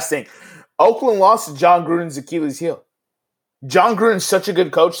 last thing. Oakland lost to John Gruden's Achilles heel. John Gruden's such a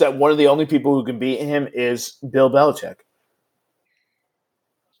good coach that one of the only people who can beat him is Bill Belichick.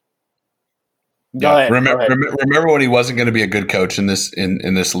 Go ahead. Remember when he wasn't going to be a good coach in this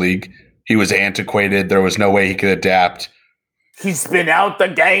league? He was antiquated. There was no way he could adapt. He's been out the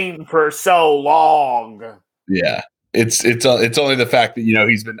game for so long. Yeah. It's only the fact that, you know,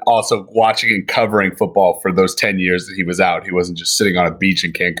 he's been also watching and covering football for those 10 years that he was out. He wasn't just sitting on a beach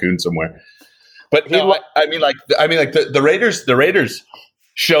in Cancun somewhere. But no, the Raiders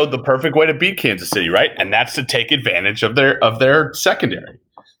showed the perfect way to beat Kansas City, right? And that's to take advantage of their secondary.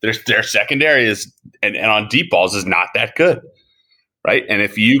 Their secondary is and on deep balls is not that good, right? And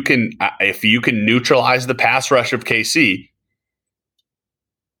if you can neutralize the pass rush of KC,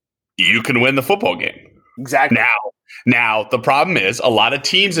 you can win the football game. Exactly. Now the problem is a lot of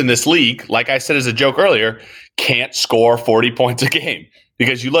teams in this league, like I said as a joke earlier, can't score 40 points a game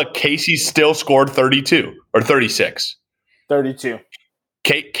because you look, KC still scored 32 or 36. 32.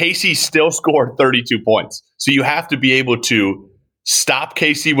 KC still scored 32 points. So you have to be able to stop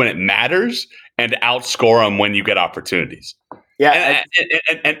KC when it matters and outscore them when you get opportunities. Yeah.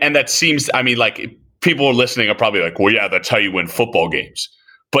 And that seems, I mean, like people listening are probably like, well, yeah, that's how you win football games.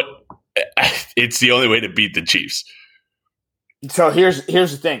 But it's the only way to beat the Chiefs. So here's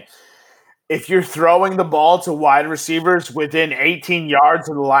the thing. If you're throwing the ball to wide receivers within 18 yards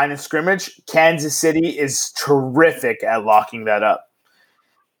of the line of scrimmage, Kansas City is terrific at locking that up.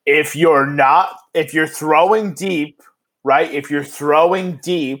 If you're throwing deep, right? If you're throwing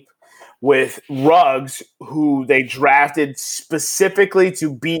deep with Ruggs, who they drafted specifically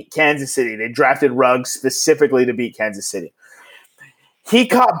to beat Kansas City. They drafted Ruggs specifically to beat Kansas City. He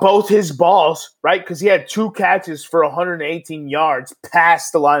caught both his balls, right? Because he had 2 catches for 118 yards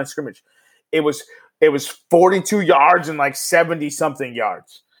past the line of scrimmage. It was 42 yards and like 70-something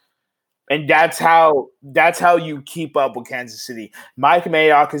yards. And that's how you keep up with Kansas City. Mike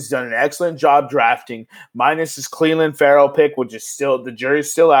Mayock has done an excellent job drafting, minus his Cleveland Farrell pick, which is still, the jury's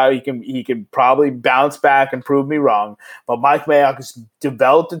still out. He can probably bounce back and prove me wrong. But Mike Mayock has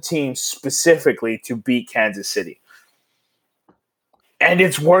developed a team specifically to beat Kansas City. And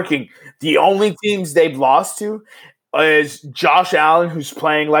it's working. The only teams they've lost to is Josh Allen, who's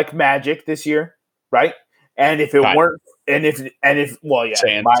playing like magic this year, right? And if it weren't,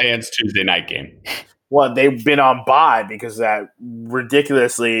 Sands Tuesday night game. Well, they've been on bye because of that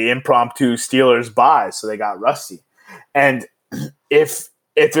ridiculously impromptu Steelers bye, so they got rusty. And if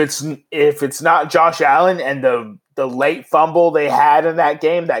it's not Josh Allen and the late fumble they had in that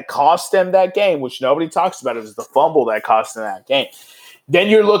game that cost them that game, which nobody talks about, it was the fumble that cost them that game. Then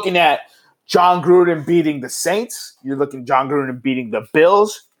you're looking at John Gruden beating the Saints. You're looking at John Gruden beating the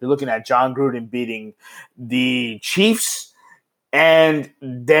Bills. You're looking at John Gruden beating the Chiefs. And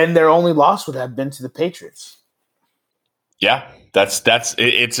then their only loss would have been to the Patriots. Yeah,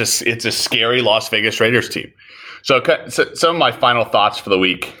 it's a scary Las Vegas Raiders team. So some of my final thoughts for the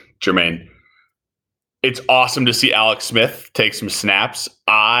week, Jermaine. It's awesome to see Alex Smith take some snaps.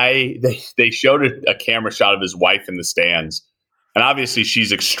 They showed a camera shot of his wife in the stands. And obviously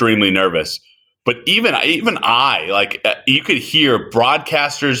she's extremely nervous. But even I, like, you could hear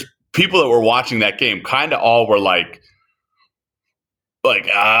broadcasters, people that were watching that game, kind of all were like,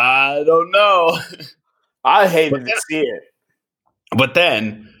 I don't know. I hated to see it. But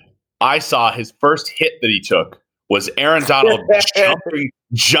then I saw his first hit that he took was Aaron Donald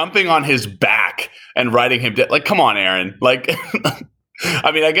jumping on his back and riding him down. Like, come on, Aaron. Like,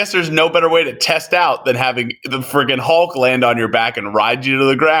 I mean, I guess there's no better way to test out than having the friggin' Hulk land on your back and ride you to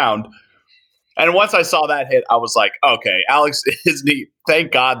the ground. And once I saw that hit, I was like, okay, Alex, his knee,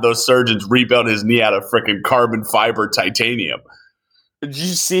 thank God those surgeons rebuilt his knee out of freaking carbon fiber titanium. Did you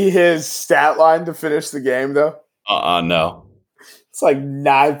see his stat line to finish the game, though? No. It's like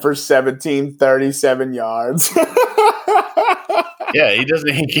 9 for 17, 37 yards. Yeah,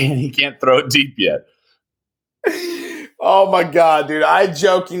 he can't throw it deep yet. Oh my God, dude. I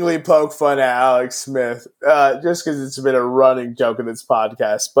jokingly poke fun at Alex Smith just because it's been a running joke in this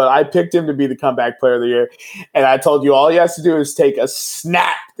podcast. But I picked him to be the comeback player of the year. And I told you all he has to do is take a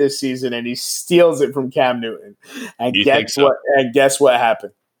snap this season and he steals it from Cam Newton. And guess what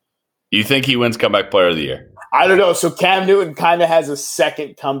happened? You think he wins comeback player of the year? I don't know. So Cam Newton kind of has a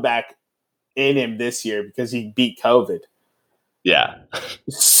second comeback in him this year because he beat COVID. Yeah,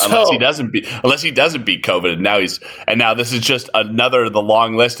 unless he doesn't beat COVID, and now this is just another of the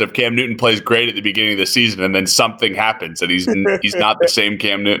long list of Cam Newton plays great at the beginning of the season, and then something happens, and he's not the same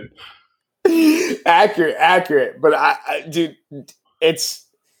Cam Newton. Accurate, but dude, it's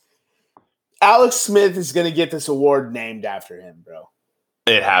Alex Smith is going to get this award named after him, bro.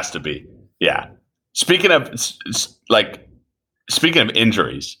 It has to be, yeah. Speaking of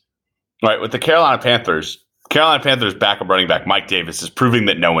injuries, right? With the Carolina Panthers backup running back Mike Davis is proving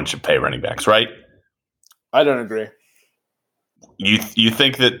that no one should pay running backs, right? I don't agree. You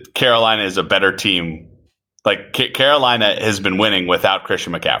think that Carolina is a better team? Like Carolina has been winning without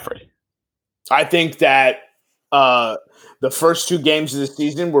Christian McCaffrey. I think that the first 2 games of the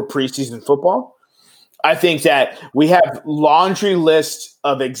season were preseason football. I think that we have laundry lists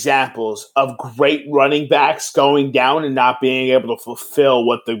of examples of great running backs going down and not being able to fulfill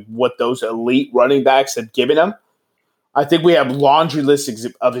what those elite running backs have given them. I think we have laundry lists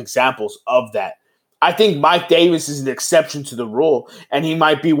of examples of that. I think Mike Davis is an exception to the rule, and he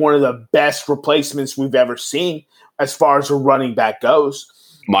might be one of the best replacements we've ever seen as far as a running back goes.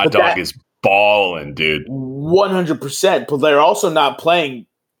 My But dog is balling, dude. 100%. But they're also not playing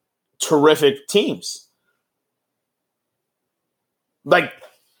terrific teams. Like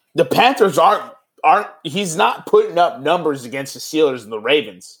the Panthers aren't. He's not putting up numbers against the Steelers and the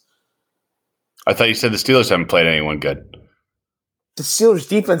Ravens. I thought you said the Steelers haven't played anyone good. The Steelers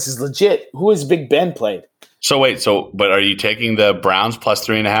defense is legit. Who has Big Ben played? So wait, but are you taking the Browns plus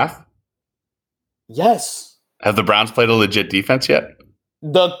 3.5? Yes. Have the Browns played a legit defense yet?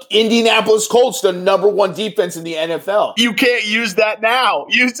 The Indianapolis Colts, the number one defense in the NFL. You can't use that now.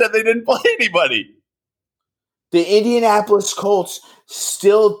 You said they didn't play anybody. The Indianapolis Colts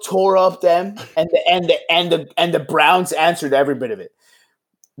still tore up them, and the Browns answered every bit of it.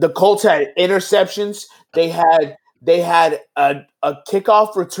 The Colts had interceptions. They had a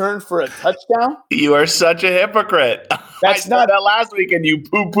kickoff return for a touchdown. You are such a hypocrite. That's I not said that last week, and you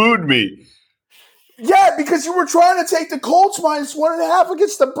poo-pooed me. Yeah, because you were trying to take the Colts minus 1.5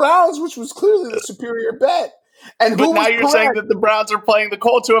 against the Browns, which was clearly the superior bet. And but now you're saying that the Browns are playing the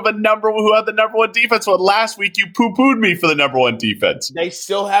Colts, who had the number one defense. When last week you poo-pooed me for the number one defense. They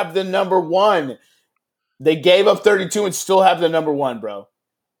still have the number one. They gave up 32 and still have the number one, bro.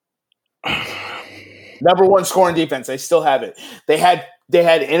 Number one scoring defense. They still have it. They had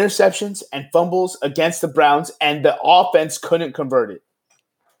interceptions and fumbles against the Browns, and the offense couldn't convert it.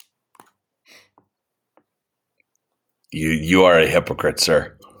 You are a hypocrite,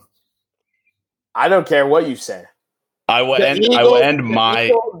 sir. I don't care what you say. I will end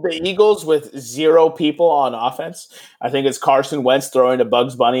the Eagles with 0 people on offense. I think it's Carson Wentz throwing to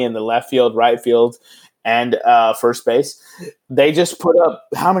Bugs Bunny in the left field, right field, and first base. They just put up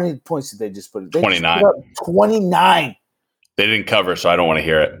 – how many points did they just put up? 29. 29. They didn't cover, so I don't want to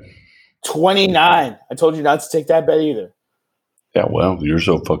hear it. 29. I told you not to take that bet either. Yeah, well, you're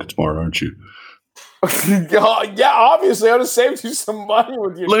so fucking smart, aren't you? Yeah, obviously. I would have saved you some money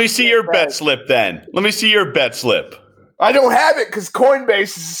with your. Let me see your bet slip then. Let me see your bet slip. I don't have it because Coinbase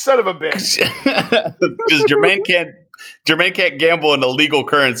is a son of a bitch. Because Jermaine can't gamble in illegal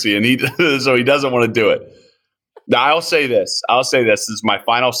currency, and so he doesn't want to do it. Now, I'll say this. This is my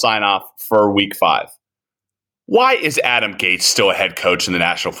final sign off for Week 5. Why is Adam Gase still a head coach in the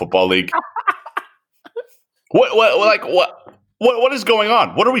National Football League? What is going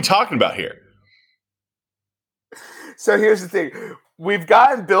on? What are we talking about here? So here's the thing. We've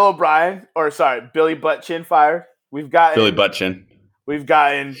gotten Billy Butt-Chin fired. We've gotten Billy Butt-Chin. We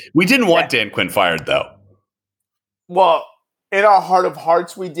didn't want Dan Quinn fired, though. Well, in our heart of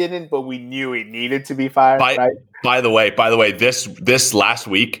hearts, we didn't, but we knew he needed to be fired. Right? By the way, this last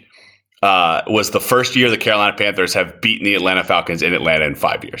week was the first year the Carolina Panthers have beaten the Atlanta Falcons in Atlanta in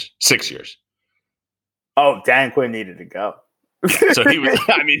 6 years. Oh, Dan Quinn needed to go. So he was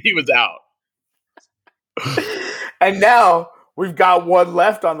out. And now we've got one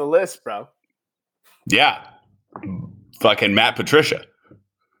left on the list, bro. Yeah. Fucking Matt Patricia.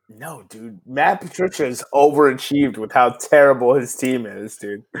 No, dude. Matt Patricia is overachieved with how terrible his team is,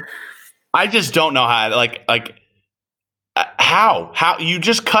 dude. I just don't know how you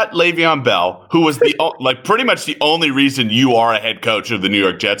just cut Le'Veon Bell, who was pretty much the only reason you are a head coach of the New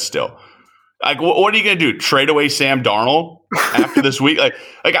York Jets still. Like, what are you going to do? Trade away Sam Darnold after this week?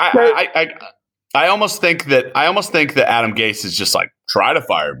 I almost think that Adam Gase is just like, try to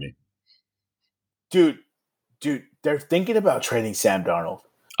fire me. Dude, they're thinking about trading Sam Darnold.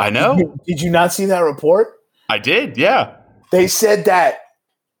 I know. Did you not see that report? I did, yeah. They said that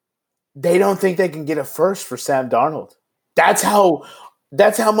they don't think they can get a first for Sam Darnold. That's how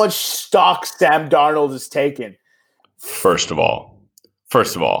much stock Sam Darnold is taking. First of all,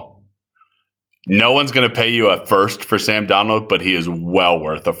 no one's going to pay you a first for Sam Darnold, but he is well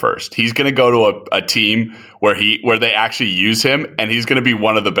worth a first. He's going to go to a team where they actually use him, and he's going to be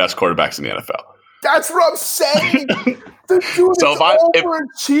one of the best quarterbacks in the NFL. That's what I'm saying. The dude is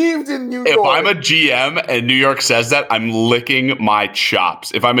overachieved in New York. If I'm a GM and New York says that, I'm licking my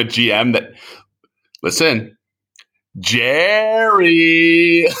chops. If I'm a GM that – listen,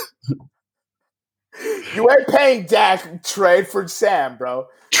 Jerry. You ain't paying Dak. Trade for Sam, bro.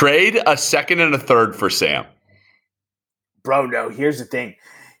 Trade a second and a third for Sam. Bro, no, here's the thing.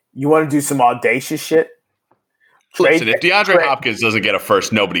 You want to do some audacious shit? Listen, if DeAndre Hopkins doesn't get a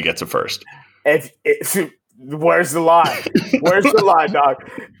first, nobody gets a first. Where's the line? Where's the line, dog?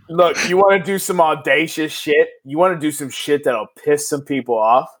 Look, you want to do some audacious shit? You want to do some shit that'll piss some people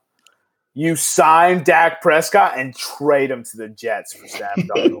off? You sign Dak Prescott and trade him to the Jets for Sam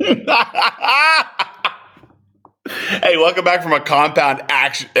Darnold. Hey, welcome back from a compound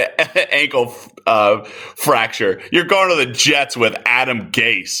ankle fracture. You're going to the Jets with Adam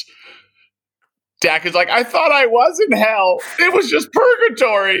Gase. Dak is like, I thought I was in hell. It was just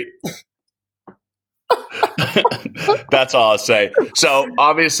purgatory. That's all I'll say. So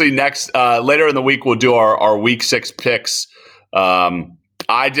obviously next later in the week we'll do our week 6 picks.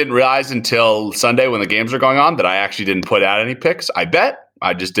 I didn't realize until Sunday when the games are going on that I actually didn't put out any picks.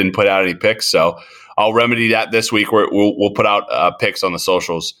 I just didn't put out any picks. So I'll remedy that this week. We'll put out picks on the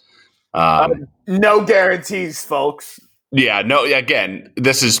socials. No guarantees, folks. Yeah, no. Again,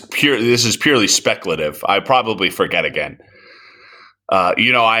 this is purely speculative. I probably forget again. I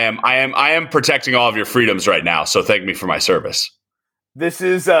am protecting all of your freedoms right now. So thank me for my service. This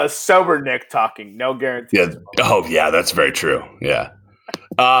is sober Nick talking. No guarantees. Yeah. Oh, yeah. That's very true. Yeah.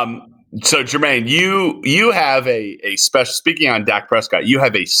 So Jermaine, you have a special. Speaking on Dak Prescott, you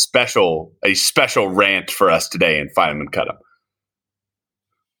have a special rant for us today in Find 'em and Cut 'em.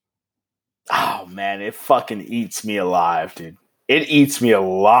 Oh man, it fucking eats me alive, dude. It eats me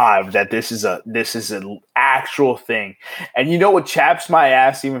alive that this is an actual thing. And you know what chaps my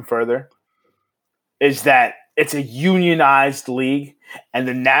ass even further? Is that it's a unionized league, and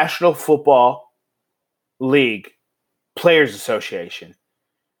the National Football League Players Association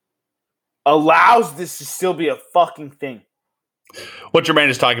allows this to still be a fucking thing. What Jermaine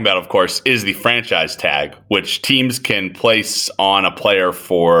is talking about, of course, is the franchise tag, which teams can place on a player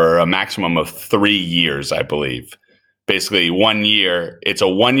for a maximum of 3 years, I believe. Basically, 1 year. It's a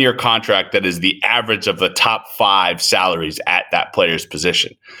 1-year contract that is the average of the top 5 salaries at that player's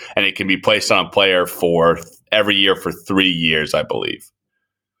position. And it can be placed on a player for every year for 3 years, I believe.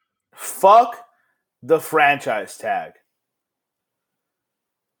 Fuck the franchise tag.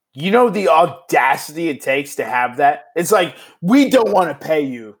 You know the audacity it takes to have that? It's like, we don't want to pay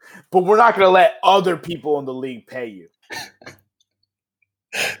you, but we're not going to let other people in the league pay you.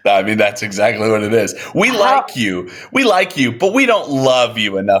 I mean, that's exactly what it is. We like you, but we don't love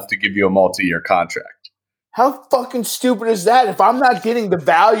you enough to give you a multi-year contract. How fucking stupid is that? If I'm not getting the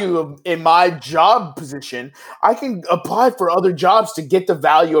value in my job position, I can apply for other jobs to get the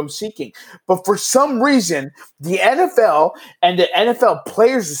value I'm seeking. But for some reason, the NFL and the NFL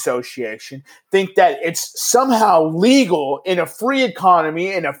Players Association think that it's somehow legal in a free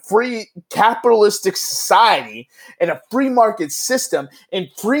economy, in a free capitalistic society, in a free market system, in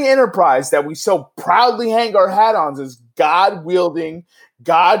free enterprise that we so proudly hang our hat on as God-wielding,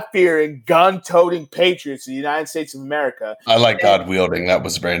 God-fearing, gun-toting patriots of the United States of America. I like God-wielding. That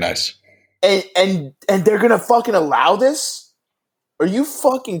was very nice. And they're going to fucking allow this? Are you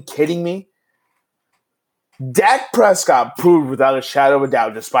fucking kidding me? Dak Prescott proved without a shadow of a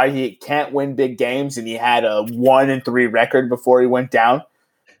doubt, despite he can't win big games and he had a 1-3 record before he went down,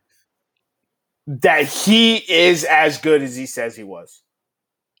 that he is as good as he says he was.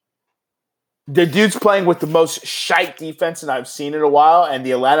 The dude's playing with the most shite defense that I've seen in a while, and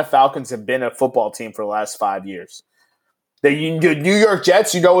the Atlanta Falcons have been a football team for the last 5 years. The New York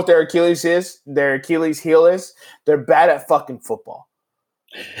Jets, you know what their Achilles is? Their Achilles heel is? They're bad at fucking football.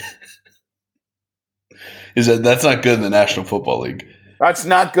 That's not good in the National Football League. That's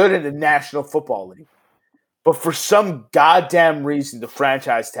not good in the National Football League. But for some goddamn reason, the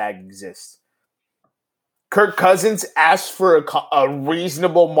franchise tag exists. Kirk Cousins asked for a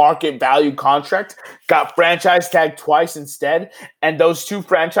reasonable market value contract, got franchise tagged twice instead, and those 2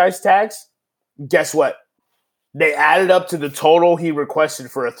 franchise tags, guess what? They added up to the total he requested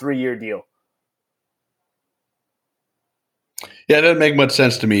for a 3-year deal. Yeah, it doesn't make much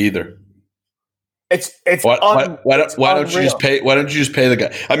sense to me either. Why don't you just pay? Why don't you just pay the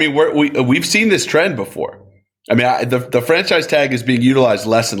guy? I mean, we've seen this trend before. I mean, the franchise tag is being utilized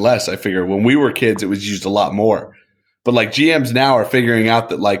less and less. I figure when we were kids, it was used a lot more. But like GMs now are figuring out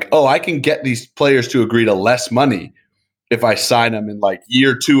that like, oh, I can get these players to agree to less money if I sign them in like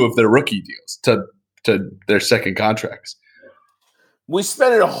year 2 of their rookie deals to their second contracts. We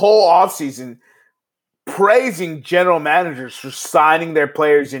spent a whole offseason praising general managers for signing their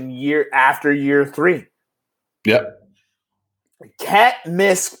players in year 3. Yep. Can't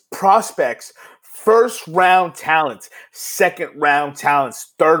miss prospects. First round talents, second round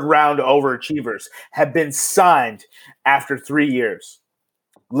talents, third round overachievers have been signed after 3 years.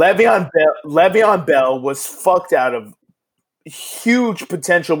 Le'Veon Bell was fucked out of huge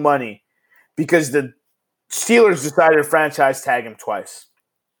potential money because the Steelers decided to franchise tag him twice.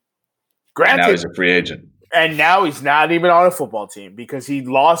 Granted, now he's a free agent. And now he's not even on a football team because he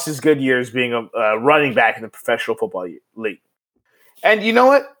lost his good years being a running back in the professional football league. And you know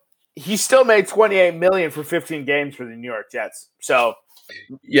what? He still made $28 million for 15 games for the New York Jets. So,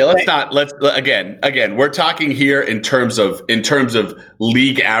 yeah, let's again. We're talking here in terms of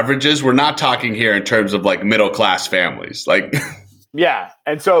league averages. We're not talking here in terms of like middle class families. Like, Yeah,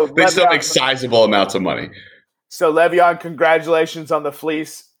 and so They still make sizable amounts of money. So Le'Veon, congratulations on the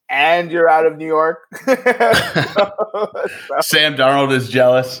fleece, and you're out of New York. Sam Darnold is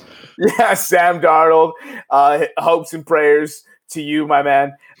jealous. Yeah, Sam Darnold. Hopes and prayers to you, my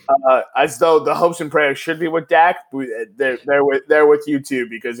man. As though the hopes and prayers should be with Dak, they're with you too.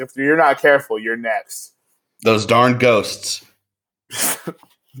 Because if you're not careful, you're next. Those darn ghosts.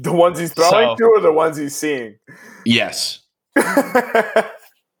 The ones he's throwing to, or the ones he's seeing? Yes.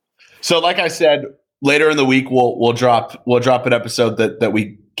 So, like I said, later in the week we'll drop an episode that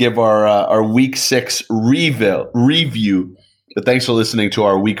we give our Week 6 review. But thanks for listening to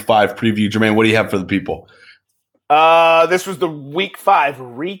our Week 5 preview, Jermaine. What do you have for the people? This was the Week 5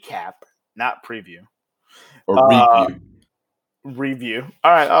 recap, not preview. Or review. Review.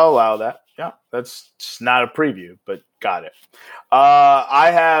 All right, I'll allow that. Yeah, that's just not a preview, but got it.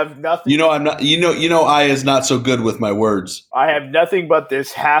 I have nothing. I'm not. I is not so good with my words. I have nothing but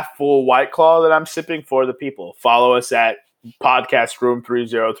this half full White Claw that I'm sipping for the people. Follow us at Podcast Room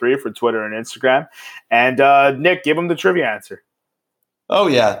 303 for Twitter and Instagram. And Nick, give them the trivia answer. Oh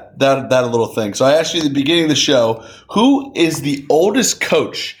yeah, that little thing. So I asked you at the beginning of the show, who is the oldest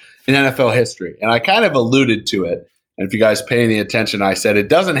coach in NFL history? And I kind of alluded to it. And if you guys pay any attention, I said it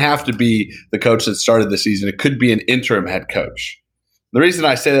doesn't have to be the coach that started the season. It could be an interim head coach. The reason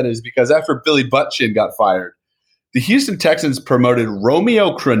I say that is because after Billy Butchin got fired, the Houston Texans promoted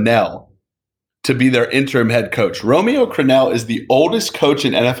Romeo Crennel to be their interim head coach. Romeo Crennel is the oldest coach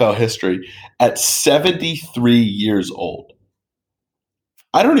in NFL history at 73 years old.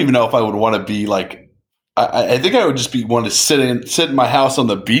 I don't even know if I would want to be like – I think I would just be want to sit in my house on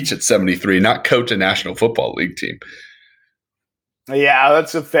the beach at 73, not coach a National Football League team. Yeah,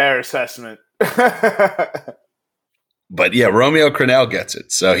 that's a fair assessment. But yeah, Romeo Crennel gets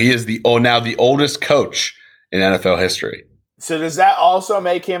it. So he is now the oldest coach in NFL history. So does that also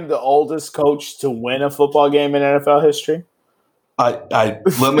make him the oldest coach to win a football game in NFL history? Let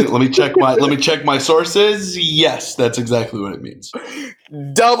me check my sources. Yes, that's exactly what it means.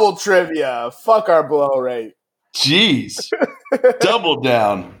 Double trivia. Fuck our blow rate. Jeez. Double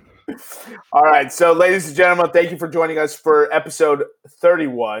down. All right. So, ladies and gentlemen, thank you for joining us for episode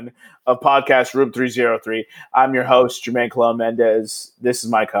 31 of Podcast Room 303. I'm your host, Jermaine Colon Mendez. This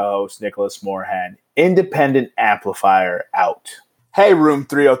is my co-host, Nicholas Moorhan. Independent Amplifier out. Hey, Room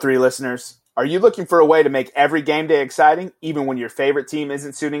 303 listeners. Are you looking for a way to make every game day exciting, even when your favorite team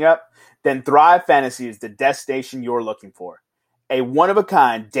isn't suiting up? Then Thrive Fantasy is the destination you're looking for. A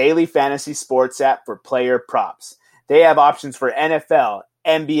one-of-a-kind daily fantasy sports app for player props. They have options for NFL,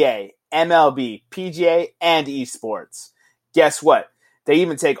 NBA, MLB, PGA, and esports. Guess what? They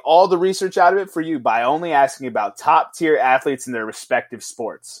even take all the research out of it for you by only asking about top-tier athletes in their respective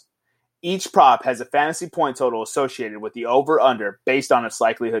sports. Each prop has a fantasy point total associated with the over-under based on its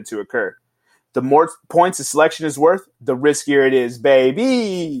likelihood to occur. The more points a selection is worth, the riskier it is,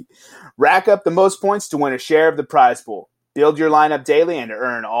 baby. Rack up the most points to win a share of the prize pool. Build your lineup daily and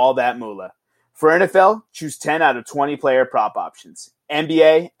earn all that moolah. For NFL, choose 10 out of 20 player prop options.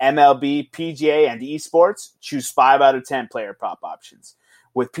 NBA, MLB, PGA, and esports, choose 5 out of 10 player prop options.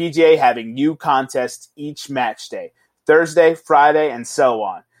 With PGA having new contests each match day, Thursday, Friday, and so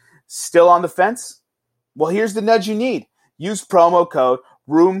on. Still on the fence? Well, here's the nudge you need. Use promo code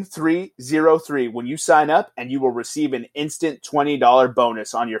ROOM303 when you sign up, and you will receive an instant $20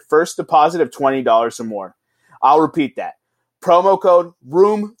 bonus on your first deposit of $20 or more. I'll repeat that. Promo code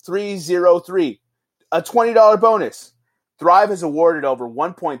ROOM303. A $20 bonus. Thrive has awarded over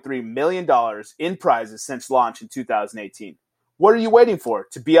 $1.3 million in prizes since launch in 2018. What are you waiting for?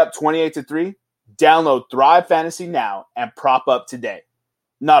 To be up 28-3? Download Thrive Fantasy now and prop up today.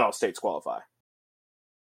 Not all states qualify.